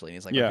off, essentially. And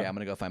he's like, okay, I'm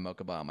going to go find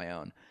Mokuba on my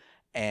own.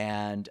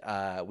 And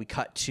we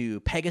cut to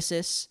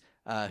Pegasus,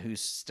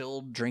 who's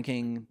still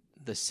drinking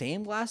the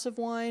same glass of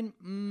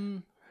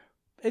wine.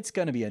 It's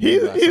going to be a new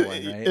glass of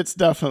wine, right? It's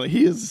definitely.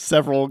 He is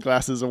several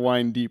glasses of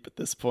wine deep at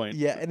this point.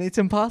 Yeah, and it's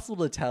impossible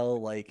to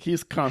tell, like,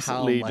 he's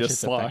constantly how much just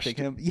it's sloshed.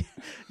 affecting him.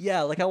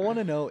 Yeah, like, I want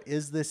to know,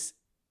 is this...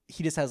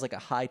 He just has, like, a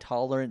high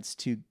tolerance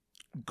to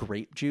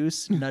grape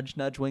juice, nudge,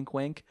 nudge, wink,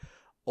 wink,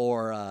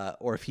 or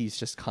if he's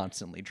just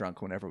constantly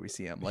drunk whenever we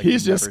see him. Like,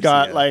 he's just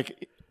got,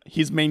 like...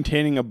 He's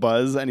maintaining a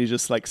buzz, and he's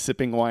just, like,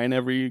 sipping wine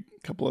every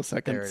couple of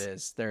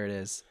seconds. There it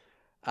is.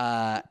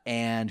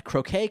 And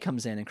Croquet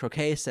comes in, and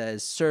Croquet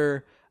says,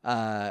 sir...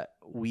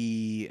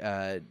 we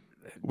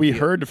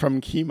heard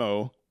from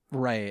Chemo,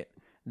 right,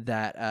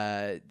 that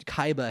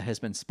Kaiba has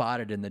been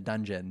spotted in the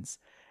dungeons,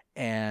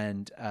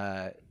 and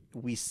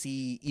we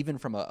see even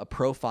from a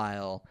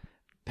profile,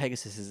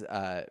 Pegasus's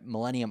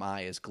Millennium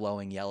Eye is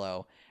glowing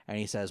yellow, and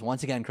he says,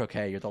 once again,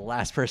 Croquet, you're the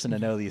last person to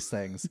know these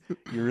things.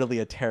 You're really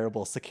a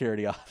terrible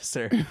security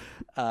officer.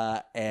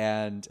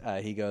 And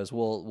he goes,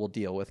 we'll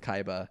deal with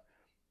Kaiba.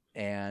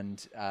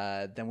 And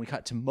then we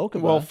cut to Mokuba.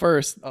 Well,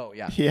 first,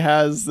 he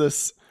has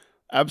this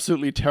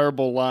absolutely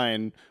terrible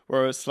line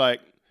where it's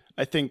like,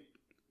 I think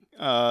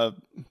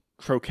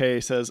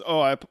Croquet says,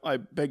 oh, I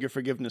beg your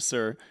forgiveness,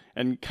 sir.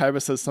 And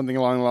Kaiba says something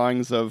along the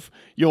lines of,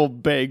 you'll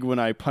beg when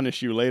I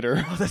punish you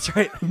later. Oh, that's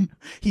right.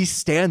 He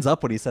stands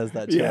up when he says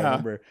that, too. Yeah. I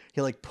remember.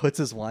 He, like, puts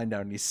his wine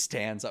down and he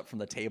stands up from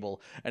the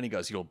table and he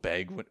goes, you'll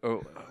beg when...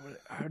 Oh,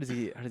 how does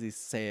he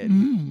say it?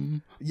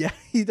 Mm. Yeah,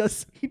 he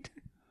does...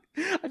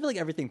 I feel like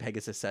everything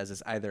Pegasus says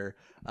is either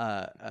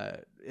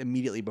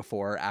immediately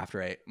before or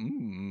after a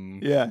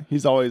Yeah,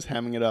 he's always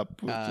hamming it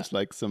up with just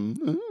like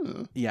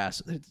some... Yeah,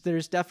 so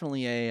there's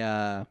definitely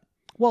a...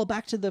 Well,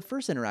 back to the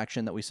first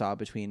interaction that we saw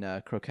between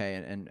Croquet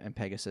and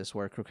Pegasus,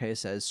 where Croquet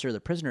says, sir, the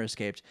prisoner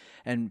escaped,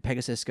 and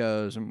Pegasus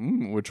goes,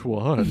 which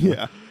one?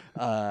 Yeah.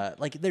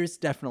 Like, there's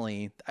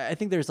definitely... I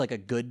think there's like a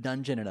good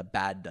dungeon and a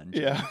bad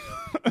dungeon. Yeah.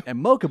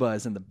 And Mokuba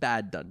is in the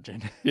bad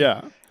dungeon.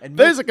 Yeah. And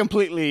there's a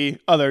completely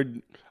other...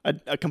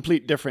 A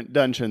complete different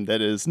dungeon that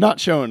is not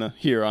shown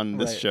here on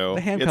this show.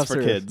 The handcuffs it's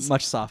for kids.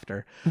 Much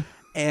softer.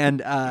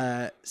 And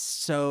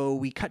so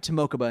we cut to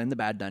Mokuba in the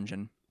bad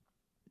dungeon,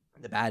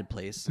 the bad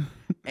place,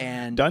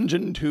 and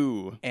Dungeon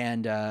 2.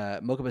 And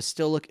Mokuba's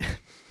still looking.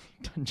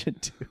 Dungeon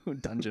 2,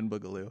 Dungeon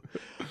Boogaloo.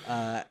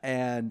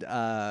 And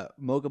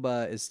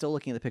Mokuba is still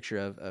looking at the picture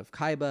of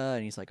Kaiba,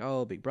 and he's like,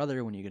 oh, big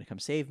brother, when are you going to come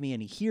save me?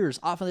 And he hears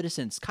off in the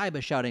distance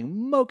Kaiba shouting,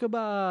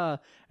 Mokuba!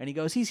 And he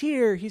goes, he's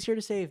here to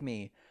save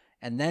me.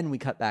 And then we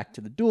cut back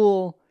to the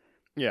duel.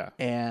 Yeah.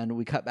 And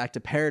we cut back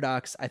to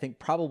Paradox, I think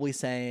probably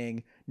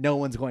saying, no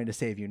one's going to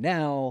save you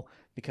now,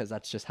 because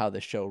that's just how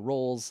this show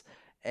rolls.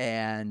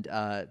 And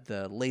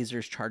the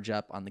lasers charge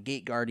up on the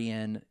Gate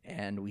Guardian,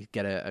 and we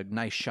get a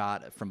nice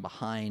shot from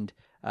behind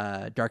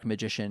Dark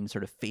Magician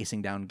sort of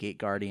facing down Gate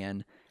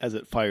Guardian. As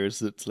it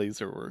fires its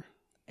laser.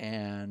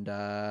 And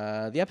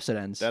the episode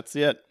ends. That's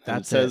it. And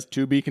it says,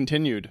 to be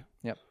continued.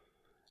 Yep.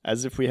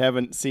 As if we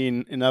haven't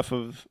seen enough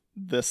of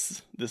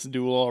this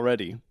duel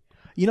already.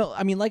 You know,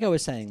 I mean, like I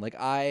was saying, like,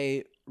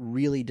 I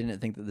really didn't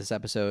think that this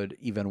episode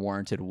even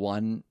warranted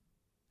one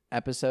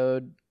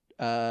episode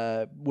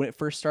when it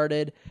first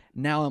started.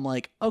 Now I'm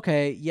like,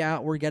 okay, yeah,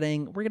 we're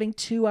getting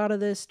 2 out of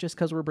this just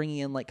because we're bringing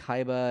in like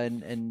Kaiba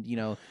and you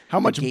know,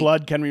 how much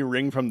blood can we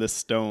wring from this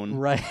stone?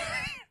 Right.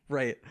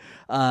 Right.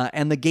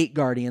 And the Gate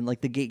Guardian, like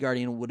the Gate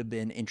Guardian would have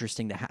been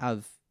interesting to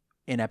have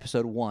in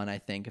episode 1, I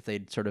think, if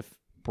they'd sort of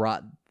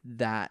brought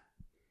that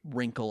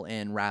wrinkle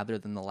in rather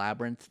than the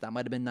labyrinth. That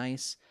might have been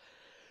nice.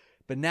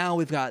 But now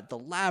we've got the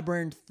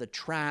labyrinth, the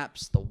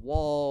traps, the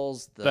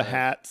walls, the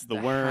hats, the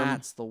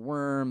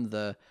worm.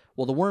 The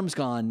worm's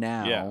gone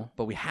now,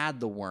 but we had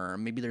the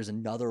worm. Maybe there's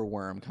another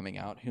worm coming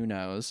out. Who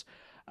knows?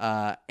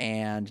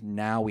 And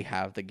now we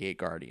have the Gate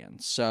Guardian.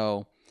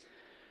 So,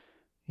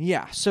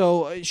 yeah.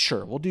 So,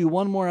 sure, we'll do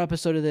one more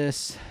episode of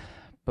this.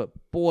 But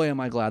boy, am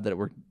I glad that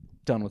we're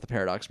done with the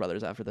Paradox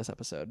Brothers after this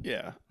episode.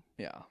 Yeah.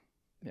 Yeah.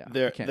 Yeah,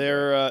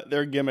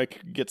 their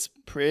gimmick gets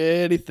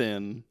pretty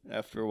thin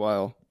after a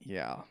while.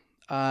 Yeah.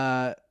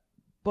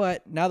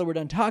 But now that we're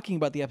done talking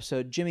about the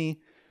episode,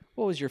 Jimmy,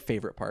 what was your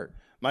favorite part?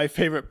 My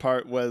favorite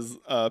part was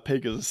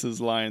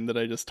Pegasus's line that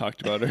I just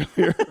talked about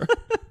earlier.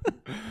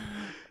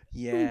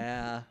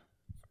 Yeah.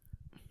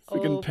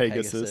 Freaking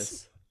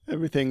Pegasus.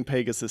 Everything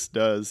Pegasus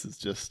does is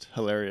just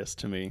hilarious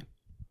to me.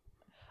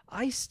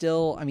 I'm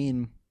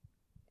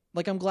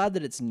glad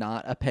that it's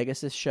not a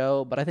Pegasus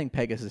show, but I think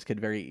Pegasus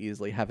could very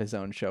easily have his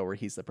own show where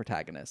he's the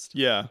protagonist.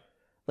 Yeah.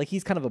 Like,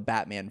 he's kind of a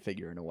Batman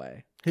figure in a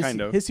way. His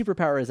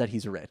superpower is that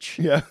he's rich.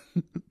 Yeah.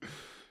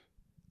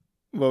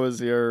 What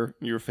was your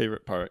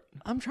favorite part?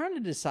 I'm trying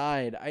to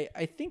decide.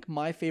 I think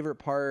my favorite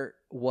part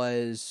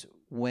was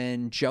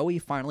when Joey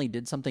finally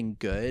did something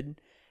good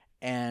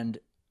and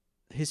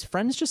his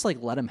friends just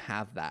like let him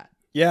have that.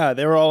 Yeah,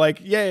 they were all like,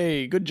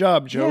 "Yay, good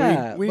job, Joey.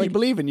 Yeah, we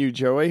believe in you,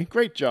 Joey.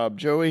 Great job,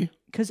 Joey."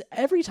 Because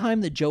every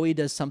time that Joey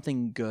does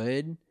something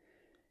good,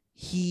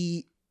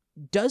 he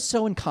does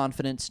so in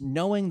confidence,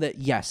 knowing that,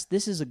 yes,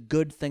 this is a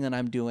good thing that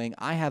I'm doing.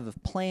 I have a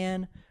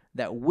plan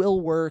that will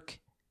work,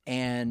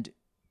 and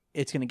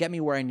it's going to get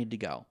me where I need to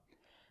go.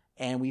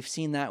 And we've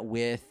seen that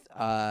with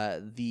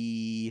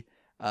the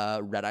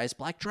Red Eyes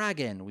Black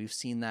Dragon. We've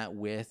seen that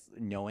with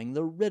knowing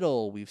the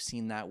riddle. We've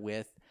seen that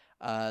with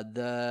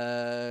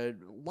the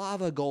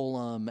lava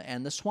golem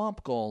and the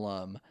swamp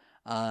golem.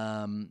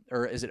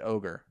 Or is it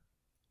ogre?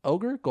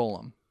 Ogre?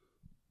 Golem.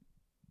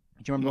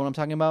 Do you remember what I'm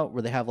talking about?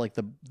 Where they have like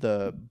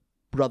the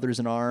brothers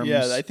in arms.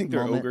 Yeah, I think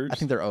they're moment? ogres. I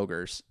think they're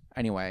ogres.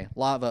 Anyway,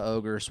 lava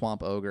ogre,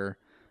 swamp ogre,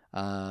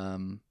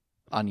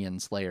 onion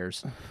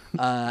slayers,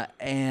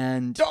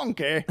 and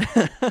donkey.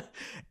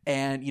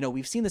 And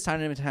we've seen this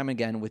time and time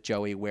again with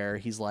Joey, where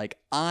he's like,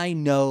 "I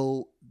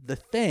know the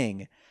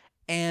thing,"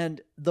 and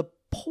the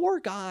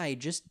poor guy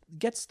just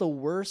gets the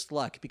worst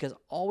luck because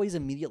always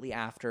immediately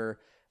after,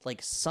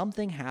 like,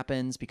 something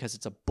happens because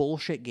it's a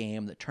bullshit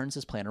game that turns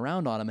his plan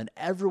around on him, and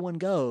everyone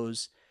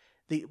goes,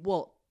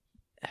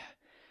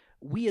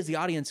 we as the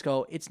audience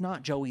go, it's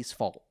not Joey's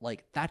fault.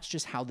 Like, that's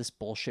just how this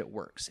bullshit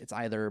works. It's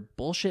either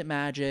bullshit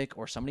magic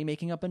or somebody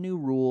making up a new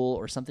rule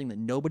or something that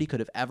nobody could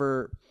have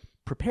ever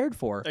prepared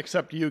for.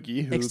 Except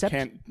Yugi, who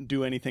can't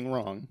do anything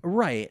wrong.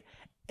 Right.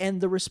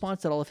 And the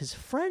response that all of his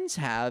friends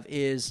have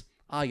is,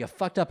 "Oh, you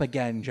fucked up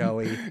again,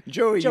 Joey.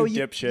 Joey, you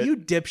dipshit. You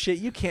dipshit.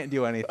 You can't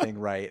do anything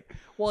right."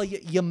 Well,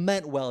 you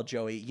meant well,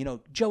 Joey.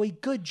 Joey,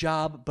 good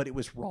job, but it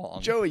was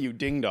wrong. Joey, you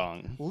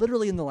ding-dong.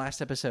 Literally in the last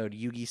episode,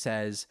 Yugi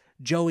says,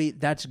 "Joey,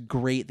 that's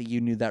great that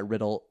you knew that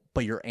riddle,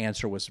 but your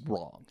answer was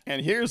wrong.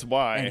 And here's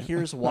why. I'm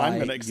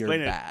going to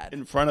explain it bad.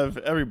 In front of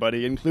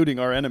everybody, including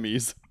our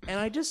enemies." And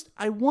I just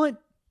want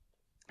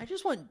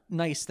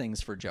nice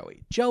things for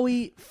Joey.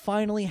 Joey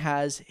finally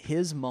has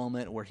his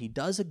moment where he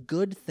does a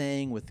good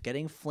thing with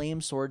getting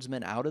Flame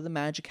Swordsman out of the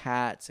magic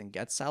hats and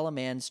gets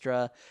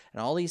Salamandra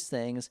and all these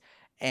things.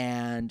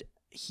 And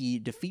he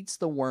defeats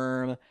the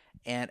worm.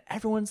 And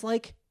everyone's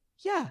like,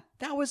 yeah,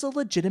 that was a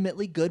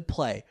legitimately good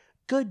play.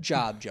 Good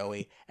job,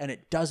 Joey. And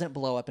it doesn't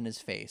blow up in his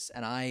face.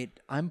 And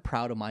I'm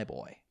proud of my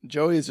boy.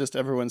 Joey is just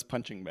everyone's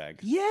punching bag.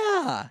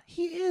 Yeah,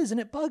 he is. And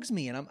it bugs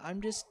me. And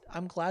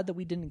I'm glad that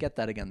we didn't get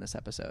that again this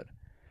episode.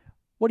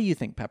 What do you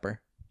think,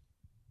 Pepper?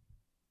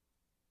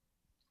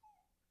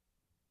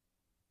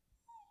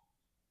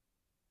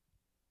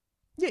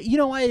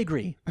 Yeah, I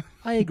agree.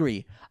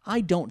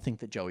 I don't think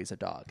that Joey's a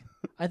dog.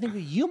 I think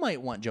that you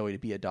might want Joey to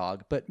be a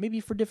dog, but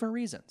maybe for different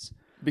reasons.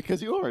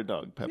 Because you are a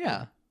dog, Pepper.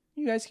 Yeah,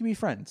 you guys can be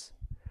friends.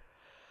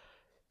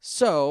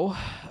 So,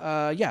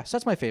 so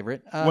that's my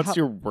favorite. What's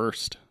your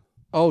worst?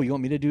 Oh, you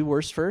want me to do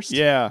worst first?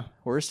 Yeah.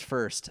 Worst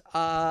first.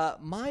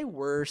 My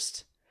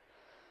worst...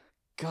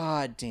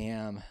 God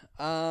damn.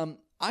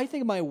 I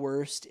think my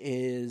worst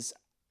is,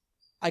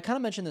 I kind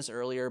of mentioned this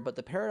earlier, but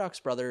the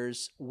Paradox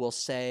Brothers will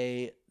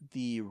say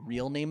the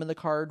real name of the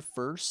card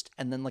first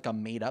and then like a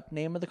made up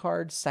name of the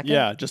card second.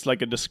 Yeah, just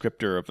like a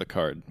descriptor of the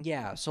card.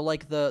 Yeah, so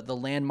like the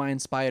landmine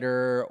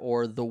spider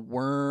or the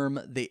worm,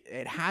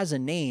 it has a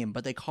name,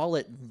 but they call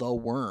it the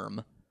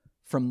worm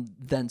from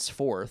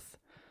thenceforth.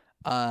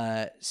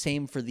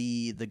 Same for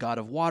the god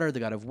of water, the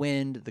god of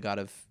wind, the god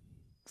of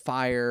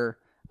fire,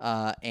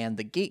 and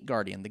the Gate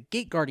Guardian. The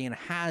Gate Guardian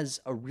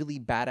has a really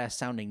badass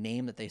sounding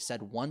name that they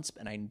said once,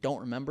 and I don't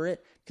remember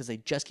it because they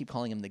just keep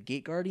calling him the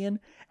Gate Guardian.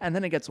 And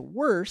then it gets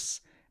worse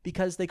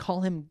because they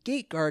call him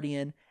Gate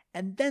Guardian,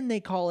 and then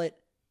they call it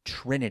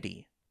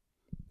Trinity.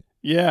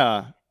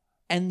 Yeah.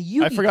 And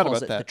Yugi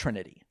calls it the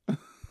Trinity.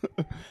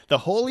 The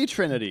Holy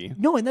Trinity.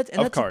 No, and that's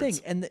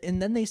cards. the thing.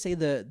 And then they say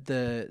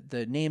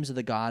the names of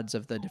the gods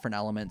of the different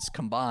elements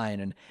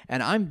combine,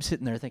 and I'm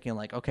sitting there thinking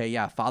like, okay,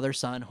 yeah, Father,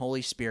 Son,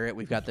 Holy Spirit.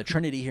 We've got the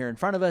Trinity here in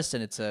front of us,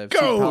 and it's a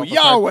go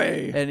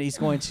Yahweh, card, and he's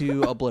going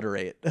to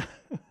obliterate.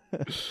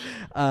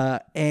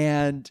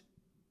 And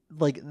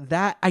like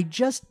that, I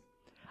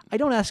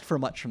don't ask for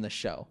much from this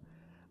show,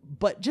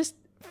 but just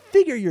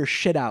figure your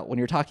shit out when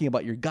you're talking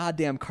about your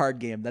goddamn card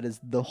game. That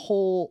is the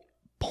whole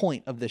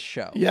point of this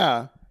show.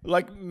 Yeah.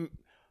 Like,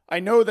 I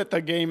know that the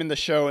game in the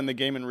show and the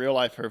game in real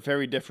life are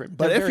very different.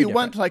 But if you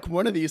want like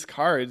one of these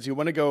cards, you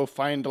want to go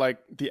find like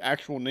the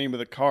actual name of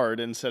the card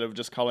instead of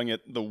just calling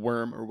it the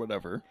worm or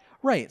whatever.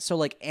 Right. So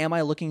like, am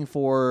I looking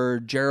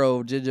for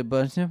Jero?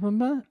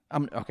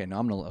 Okay, no,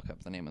 I'm gonna look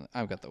up the name of.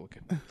 I've got the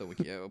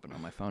wiki open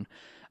on my phone.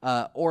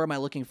 Or am I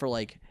looking for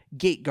like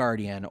Gate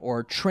Guardian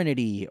or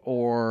Trinity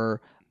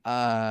or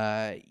Voltron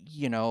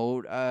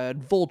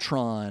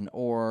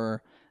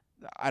or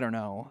I don't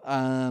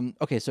know.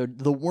 Okay, so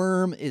the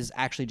worm is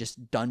actually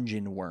just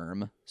Dungeon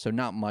Worm, so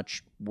not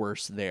much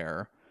worse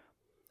there.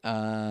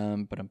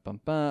 Monster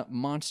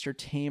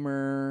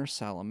Tamer,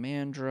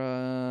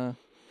 Salamandra.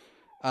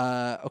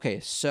 Okay,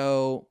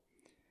 so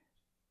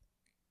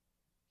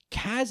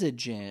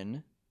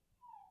Kazajin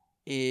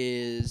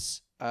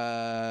is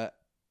let's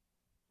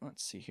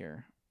see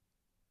here.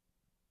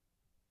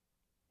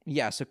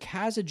 Yeah, so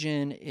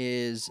Kazajin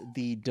is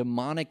the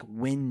demonic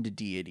wind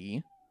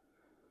deity,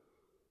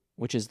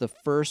 which is the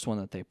first one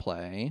that they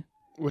play.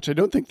 Which I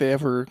don't think they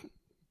ever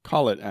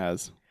call it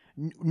as.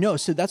 No,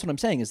 so that's what I'm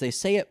saying, is they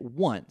say it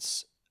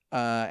once,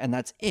 and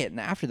that's it. And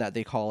after that,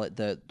 they call it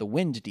the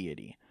wind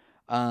deity.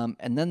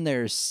 And then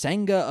there's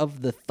Senga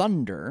of the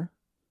Thunder,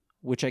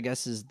 which I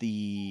guess is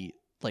the,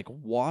 like,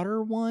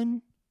 water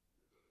one?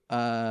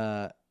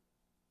 Or,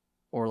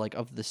 like,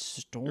 of the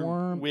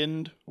storm?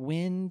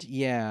 Wind,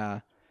 yeah.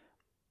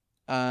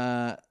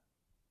 And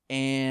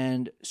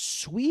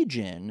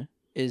Suijin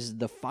is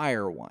the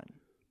fire one.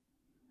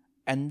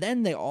 And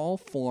then they all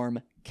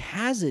form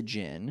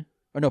Kazajin.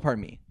 Or no,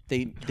 pardon me.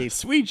 They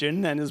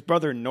Suijin and his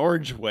brother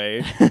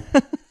Norgeway.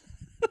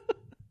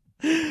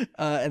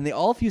 And they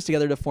all fuse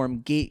together to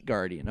form Gate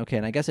Guardian. Okay,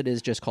 and I guess it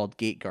is just called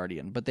Gate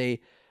Guardian. But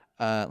they,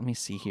 let me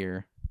see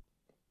here.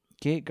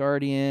 Gate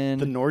Guardian.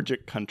 The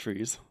Nordic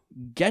countries.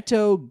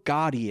 Ghetto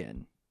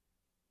Guardian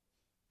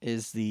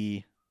is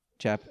the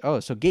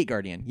so Gate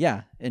Guardian.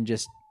 Yeah, in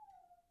just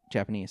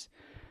Japanese.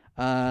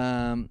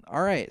 All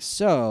right,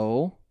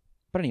 so...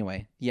 But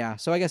anyway, yeah,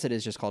 so I guess it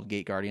is just called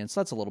Gate Guardian, so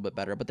that's a little bit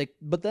better.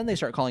 But then they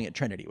start calling it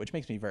Trinity, which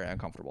makes me very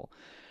uncomfortable.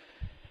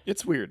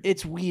 It's weird.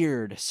 It's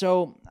weird.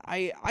 So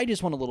I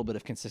just want a little bit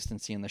of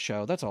consistency in the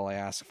show. That's all I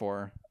ask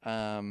for.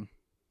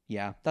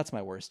 Yeah, that's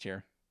my worst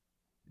here.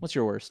 What's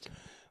your worst?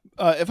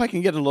 If I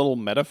can get a little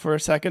meta for a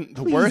second,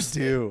 the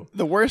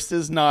worst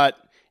is not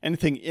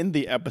anything in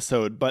the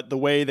episode, but the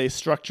way they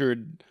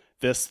structured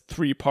this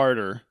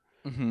 3-parter.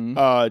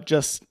 Mm-hmm.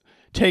 Just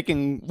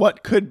taking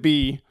what could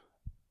be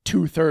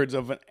 2/3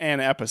 of an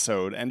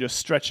episode and just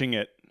stretching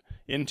it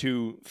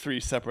into 3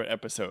 separate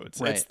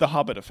episodes. Right. It's the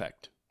Hobbit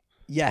effect.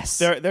 Yes.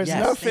 There's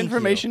enough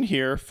information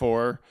here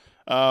for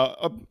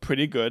a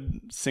pretty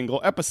good single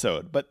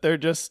episode, but they're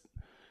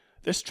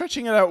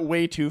stretching it out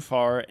way too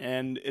far,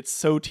 and it's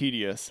so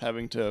tedious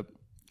having to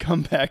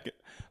come back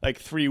like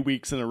 3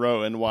 weeks in a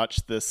row and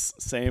watch this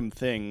same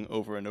thing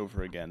over and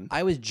over again.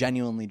 I was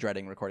genuinely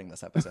dreading recording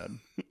this episode.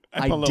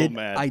 I'm a little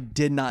mad. I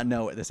did not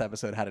know what this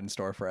episode had in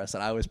store for us,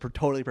 and I was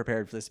totally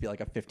prepared for this to be like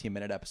a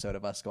 15-minute episode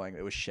of us going,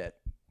 it was shit.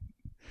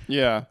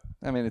 Yeah.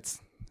 I mean, it's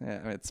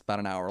about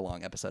an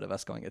hour-long episode of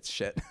us going, it's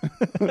shit.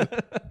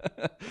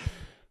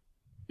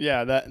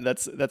 Yeah,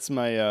 that's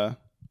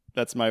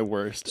my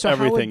worst. So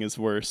everything is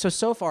worse.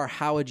 So far,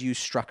 how would you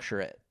structure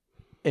it?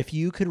 If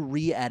you could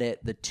re-edit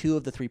the 2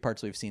 of the 3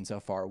 parts we've seen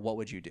so far, what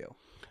would you do?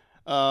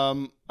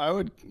 I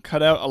would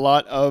cut out a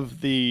lot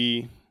of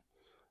the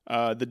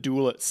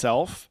duel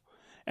itself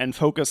and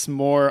focus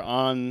more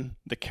on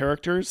the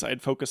characters.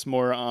 I'd focus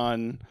more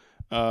on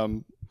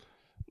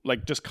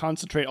just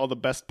concentrate all the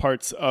best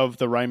parts of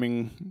the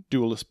rhyming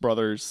duelist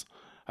brothers.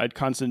 I'd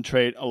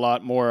concentrate a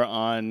lot more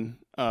on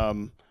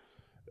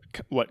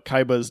what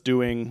Kaiba's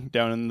doing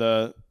down in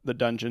the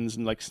dungeons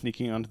and like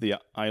sneaking onto the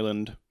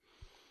island.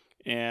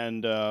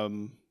 And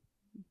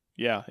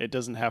it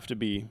doesn't have to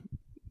be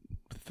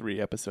 3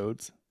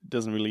 episodes. It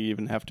doesn't really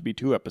even have to be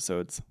 2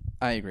 episodes.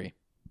 I agree.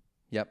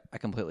 Yep, I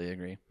completely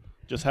agree.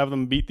 Just have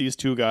them beat these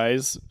 2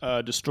 guys,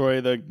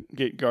 destroy the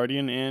Gate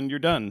Guardian, and you're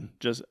done.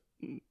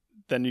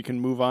 Then you can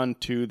move on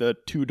to the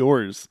 2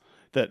 doors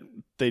that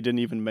they didn't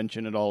even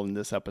mention at all in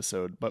this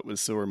episode, but was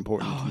so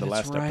important in the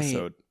last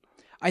episode.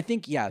 I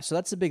think, so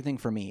that's the big thing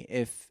for me.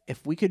 If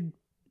we could,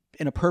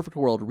 in a perfect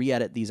world,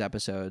 re-edit these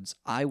episodes,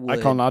 I would...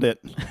 I call not it.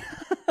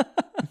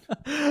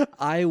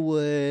 I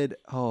would...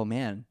 Oh,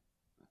 man.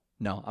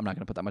 No, I'm not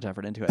going to put that much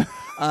effort into it.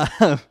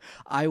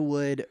 I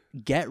would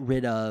get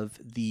rid of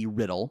the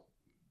riddle,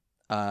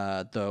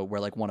 where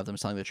like one of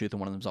them's telling the truth and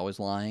one of them's always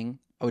lying.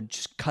 I would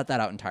just cut that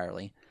out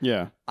entirely.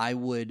 Yeah. I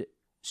would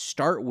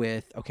start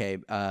with,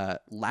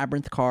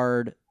 Labyrinth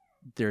card.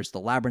 There's the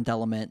Labyrinth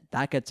element.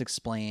 That gets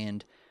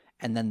explained.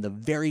 And then the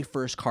very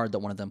first card that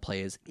one of them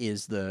plays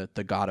is the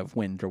God of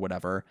Wind or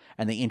whatever.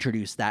 And they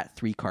introduce that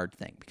 3-card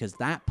thing because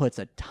that puts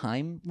a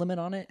time limit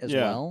on it as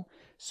well.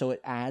 So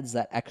it adds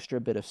that extra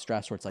bit of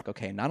stress where it's like,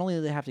 okay, not only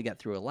do they have to get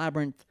through a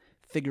labyrinth,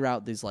 figure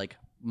out these like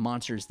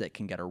monsters that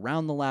can get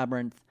around the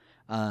labyrinth,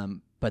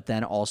 but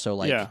then also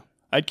like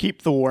I'd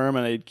keep the worm,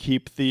 and I'd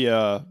keep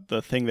the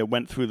thing that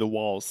went through the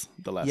walls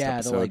the last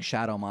episode. The like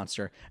shadow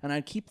monster. And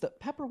I'd keep the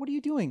Pepper. What are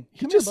you doing?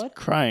 He's just here, bud.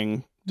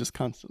 Crying just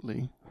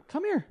constantly.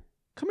 Come here.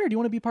 Do you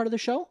want to be part of the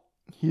show?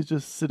 He's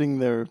just sitting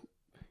there.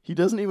 He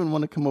doesn't even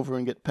want to come over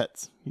and get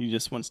pets. He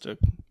just wants to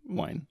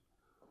whine.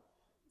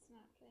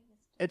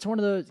 It's one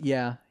of those.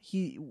 Yeah,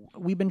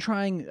 we've been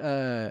trying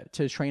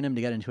to train him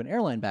to get into an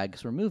airline bag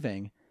because we're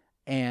moving,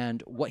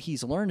 and what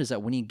he's learned is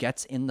that when he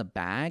gets in the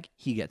bag,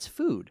 he gets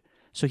food.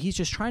 So he's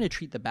just trying to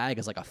treat the bag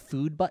as like a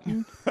food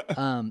button,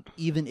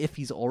 even if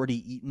he's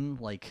already eaten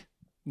like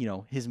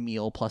his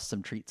meal plus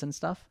some treats and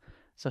stuff.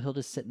 So he'll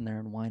just sit in there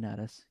and whine at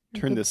us.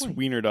 Turn this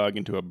wiener dog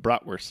into a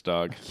bratwurst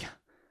dog.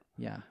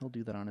 Yeah, he'll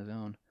do that on his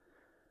own.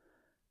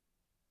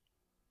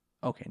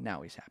 Okay,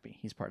 now he's happy.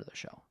 He's part of the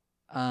show.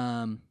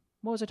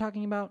 What was I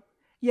talking about?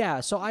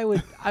 Yeah, so I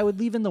would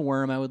leave in the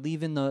worm. I would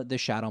leave in the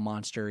shadow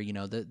monster.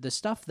 The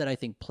stuff that I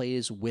think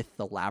plays with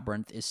the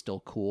labyrinth is still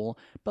cool,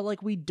 but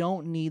like we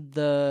don't need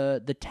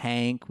the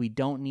tank. We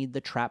don't need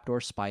the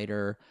trapdoor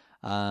spider.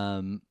 We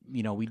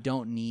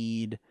don't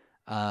need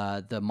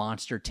the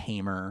monster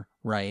tamer,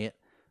 right?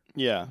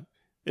 Yeah,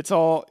 it's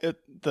all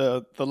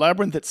the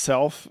labyrinth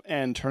itself,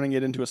 and turning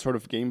it into a sort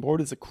of game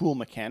board is a cool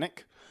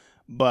mechanic,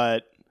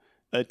 but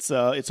it's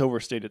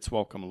overstayed its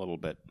welcome a little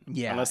bit.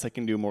 Yeah. Unless they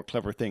can do more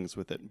clever things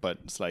with it. But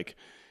it's like,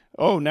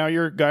 oh, now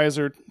your guys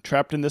are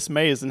trapped in this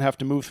maze and have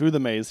to move through the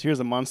maze. Here's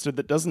a monster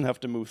that doesn't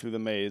have to move through the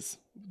maze.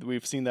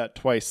 We've seen that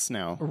twice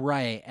now.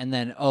 Right. And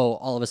then,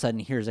 all of a sudden,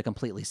 here's a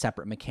completely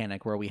separate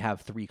mechanic where we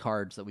have 3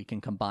 cards that we can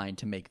combine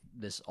to make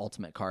this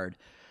ultimate card.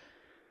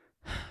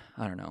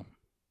 I don't know.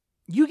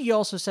 Yugi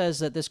also says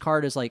that this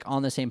card is like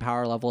on the same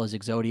power level as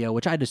Exodia,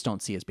 which I just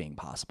don't see as being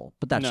possible.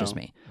 But that's just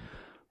me.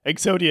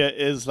 Exodia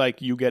is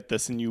like you get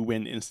this and you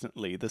win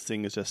instantly. This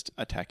thing is just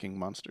attacking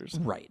monsters.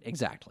 Right,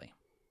 exactly.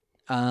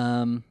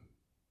 Yeah.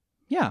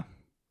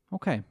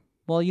 Okay.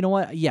 Well, you know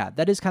what? Yeah,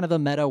 that is kind of a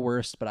meta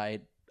worst, but I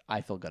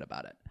feel good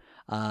about it.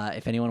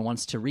 If anyone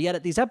wants to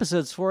re-edit these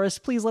episodes for us,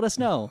 please let us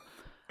know.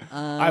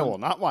 I will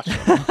not watch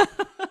them.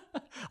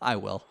 I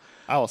will.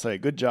 I will say,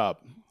 good job.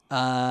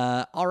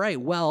 All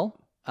right. Well,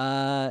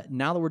 now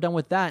that we're done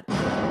with that,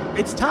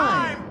 it's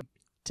time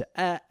to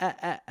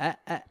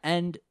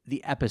end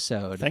the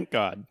episode. Thank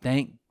God.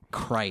 Thank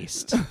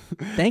Christ.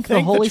 Thank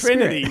the Holy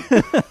Spirit.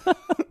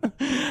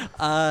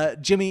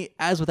 Jimmy,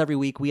 as with every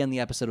week, we end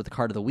the episode with the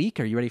card of the week.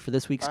 Are you ready for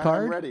this week's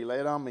card? I'm ready. Lay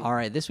it on me. All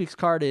right. This week's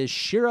card is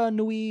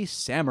Shiranui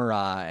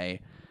Samurai.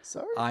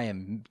 Sorry? I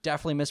am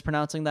definitely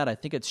mispronouncing that. I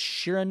think it's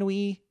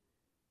Shiranui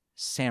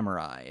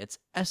Samurai. It's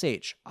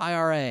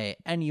Shiranui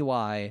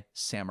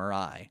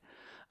Samurai.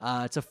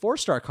 It's a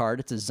 4-star card.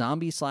 It's a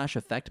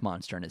zombie/effect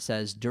monster, and it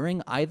says,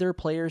 during either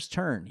player's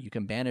turn, you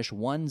can banish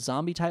 1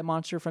 zombie-type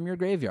monster from your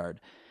graveyard.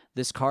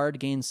 This card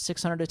gains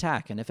 600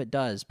 attack, and if it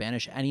does,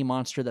 banish any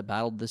monster that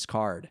battled this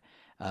card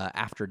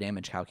after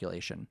damage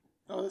calculation.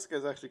 Oh, this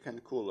guy's actually kind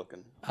of cool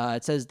looking.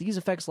 It says, these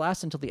effects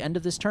last until the end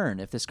of this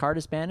turn. If this card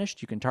is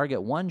banished, you can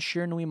target 1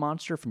 Shiranui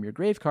monster from your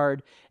grave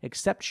card,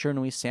 except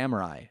Shiranui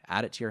Samurai.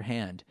 Add it to your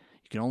hand.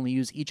 You can only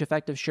use each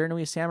effect of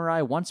Shiranui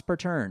Samurai once per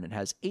turn. It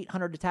has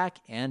 800 attack,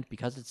 and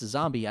because it's a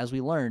zombie, as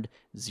we learned,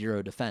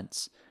 0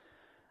 defense.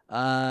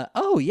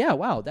 Oh yeah,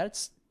 wow,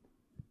 that's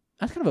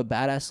kind of a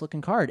badass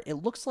looking card. It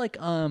looks like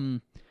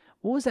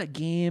what was that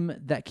game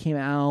that came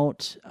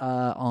out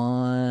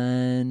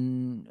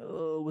on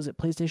was it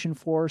PlayStation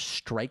 4?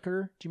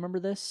 Striker? Do you remember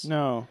this?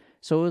 No.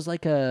 So it was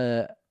like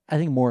I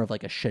think more of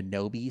like a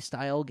Shinobi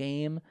style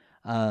game.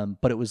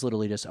 But it was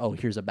literally just,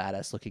 here's a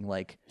badass looking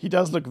like... He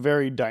does look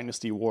very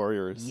Dynasty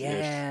Warriors.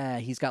 Yeah,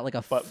 he's got like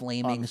a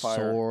flaming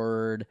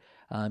sword.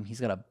 He's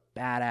got a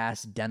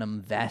badass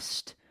denim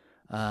vest.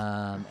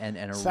 And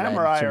a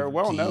Samurai red are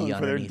well known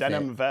for their underneath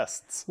denim it.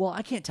 Vests. Well,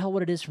 I can't tell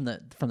what it is from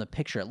the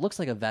picture. It looks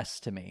like a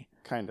vest to me.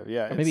 Kind of,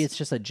 yeah. Or maybe it's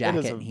just a jacket.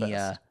 It is a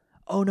vest.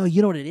 Oh no,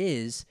 you know what it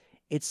is?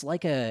 It's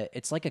like a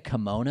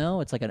kimono.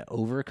 It's like an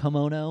over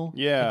kimono.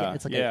 Yeah,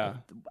 it's like I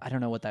don't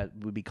know what that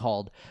would be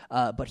called.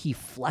 But he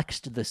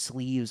flexed the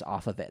sleeves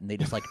off of it, and they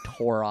just like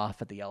tore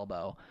off at the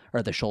elbow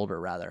or the shoulder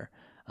rather.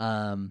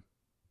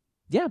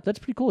 Yeah, that's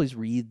pretty cool. He's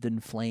wreathed in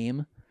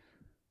flame.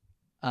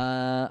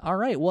 All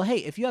right. Well, hey,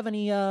 if you have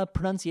any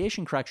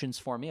pronunciation corrections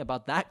for me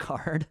about that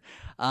card,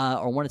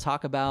 or want to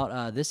talk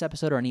about this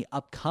episode or any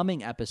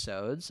upcoming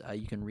episodes,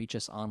 you can reach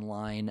us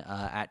online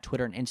at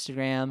Twitter and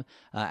Instagram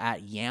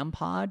at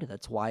Yampod.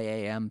 That's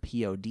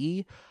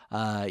YAMPOD.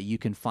 You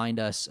can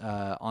find us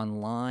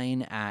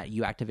online at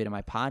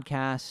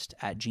youactivatedmypodcast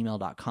at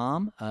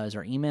gmail.com is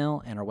our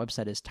email, and our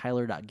website is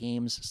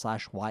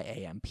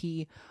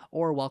tyler.games/YAMP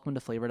or welcome to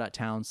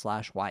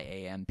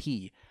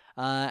flavor.town/YAMP.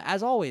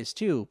 As always,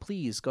 too,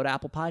 please go to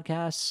Apple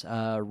Podcasts,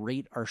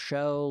 rate our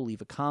show,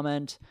 leave a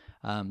comment.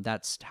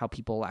 That's how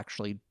people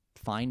actually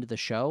find the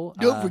show.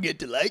 Don't forget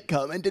to like,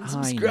 comment, and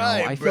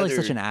subscribe. I feel like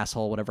such an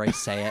asshole whenever I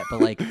say it, but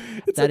like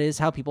that is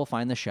how people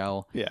find the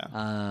show. Yeah.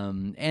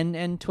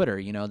 And Twitter,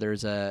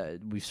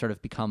 we've sort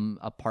of become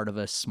a part of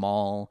a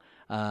small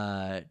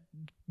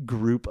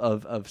group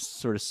of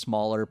sort of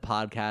smaller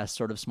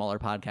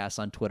podcasts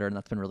on Twitter, and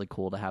that's been really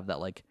cool to have that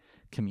like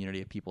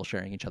community of people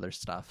sharing each other's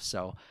stuff.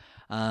 So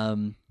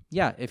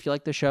yeah, if you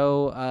like the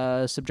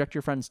show, subject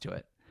your friends to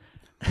it.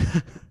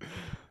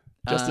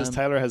 Just as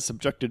Tyler has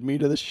subjected me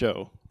to the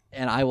show.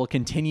 And I will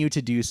continue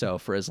to do so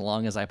for as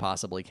long as I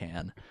possibly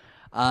can.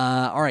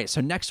 All right,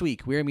 so next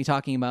week we're going to be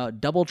talking about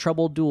Double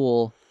Trouble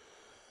Duel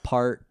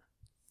Part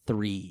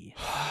 3.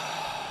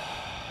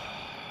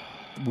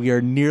 We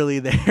are nearly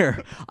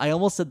there. I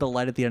almost said the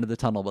light at the end of the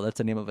tunnel, but that's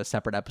the name of a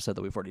separate episode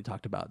that we've already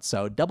talked about.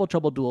 So Double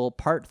Trouble Duel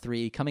Part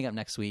 3 coming up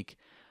next week.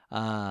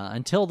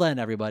 Until then,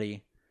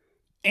 everybody.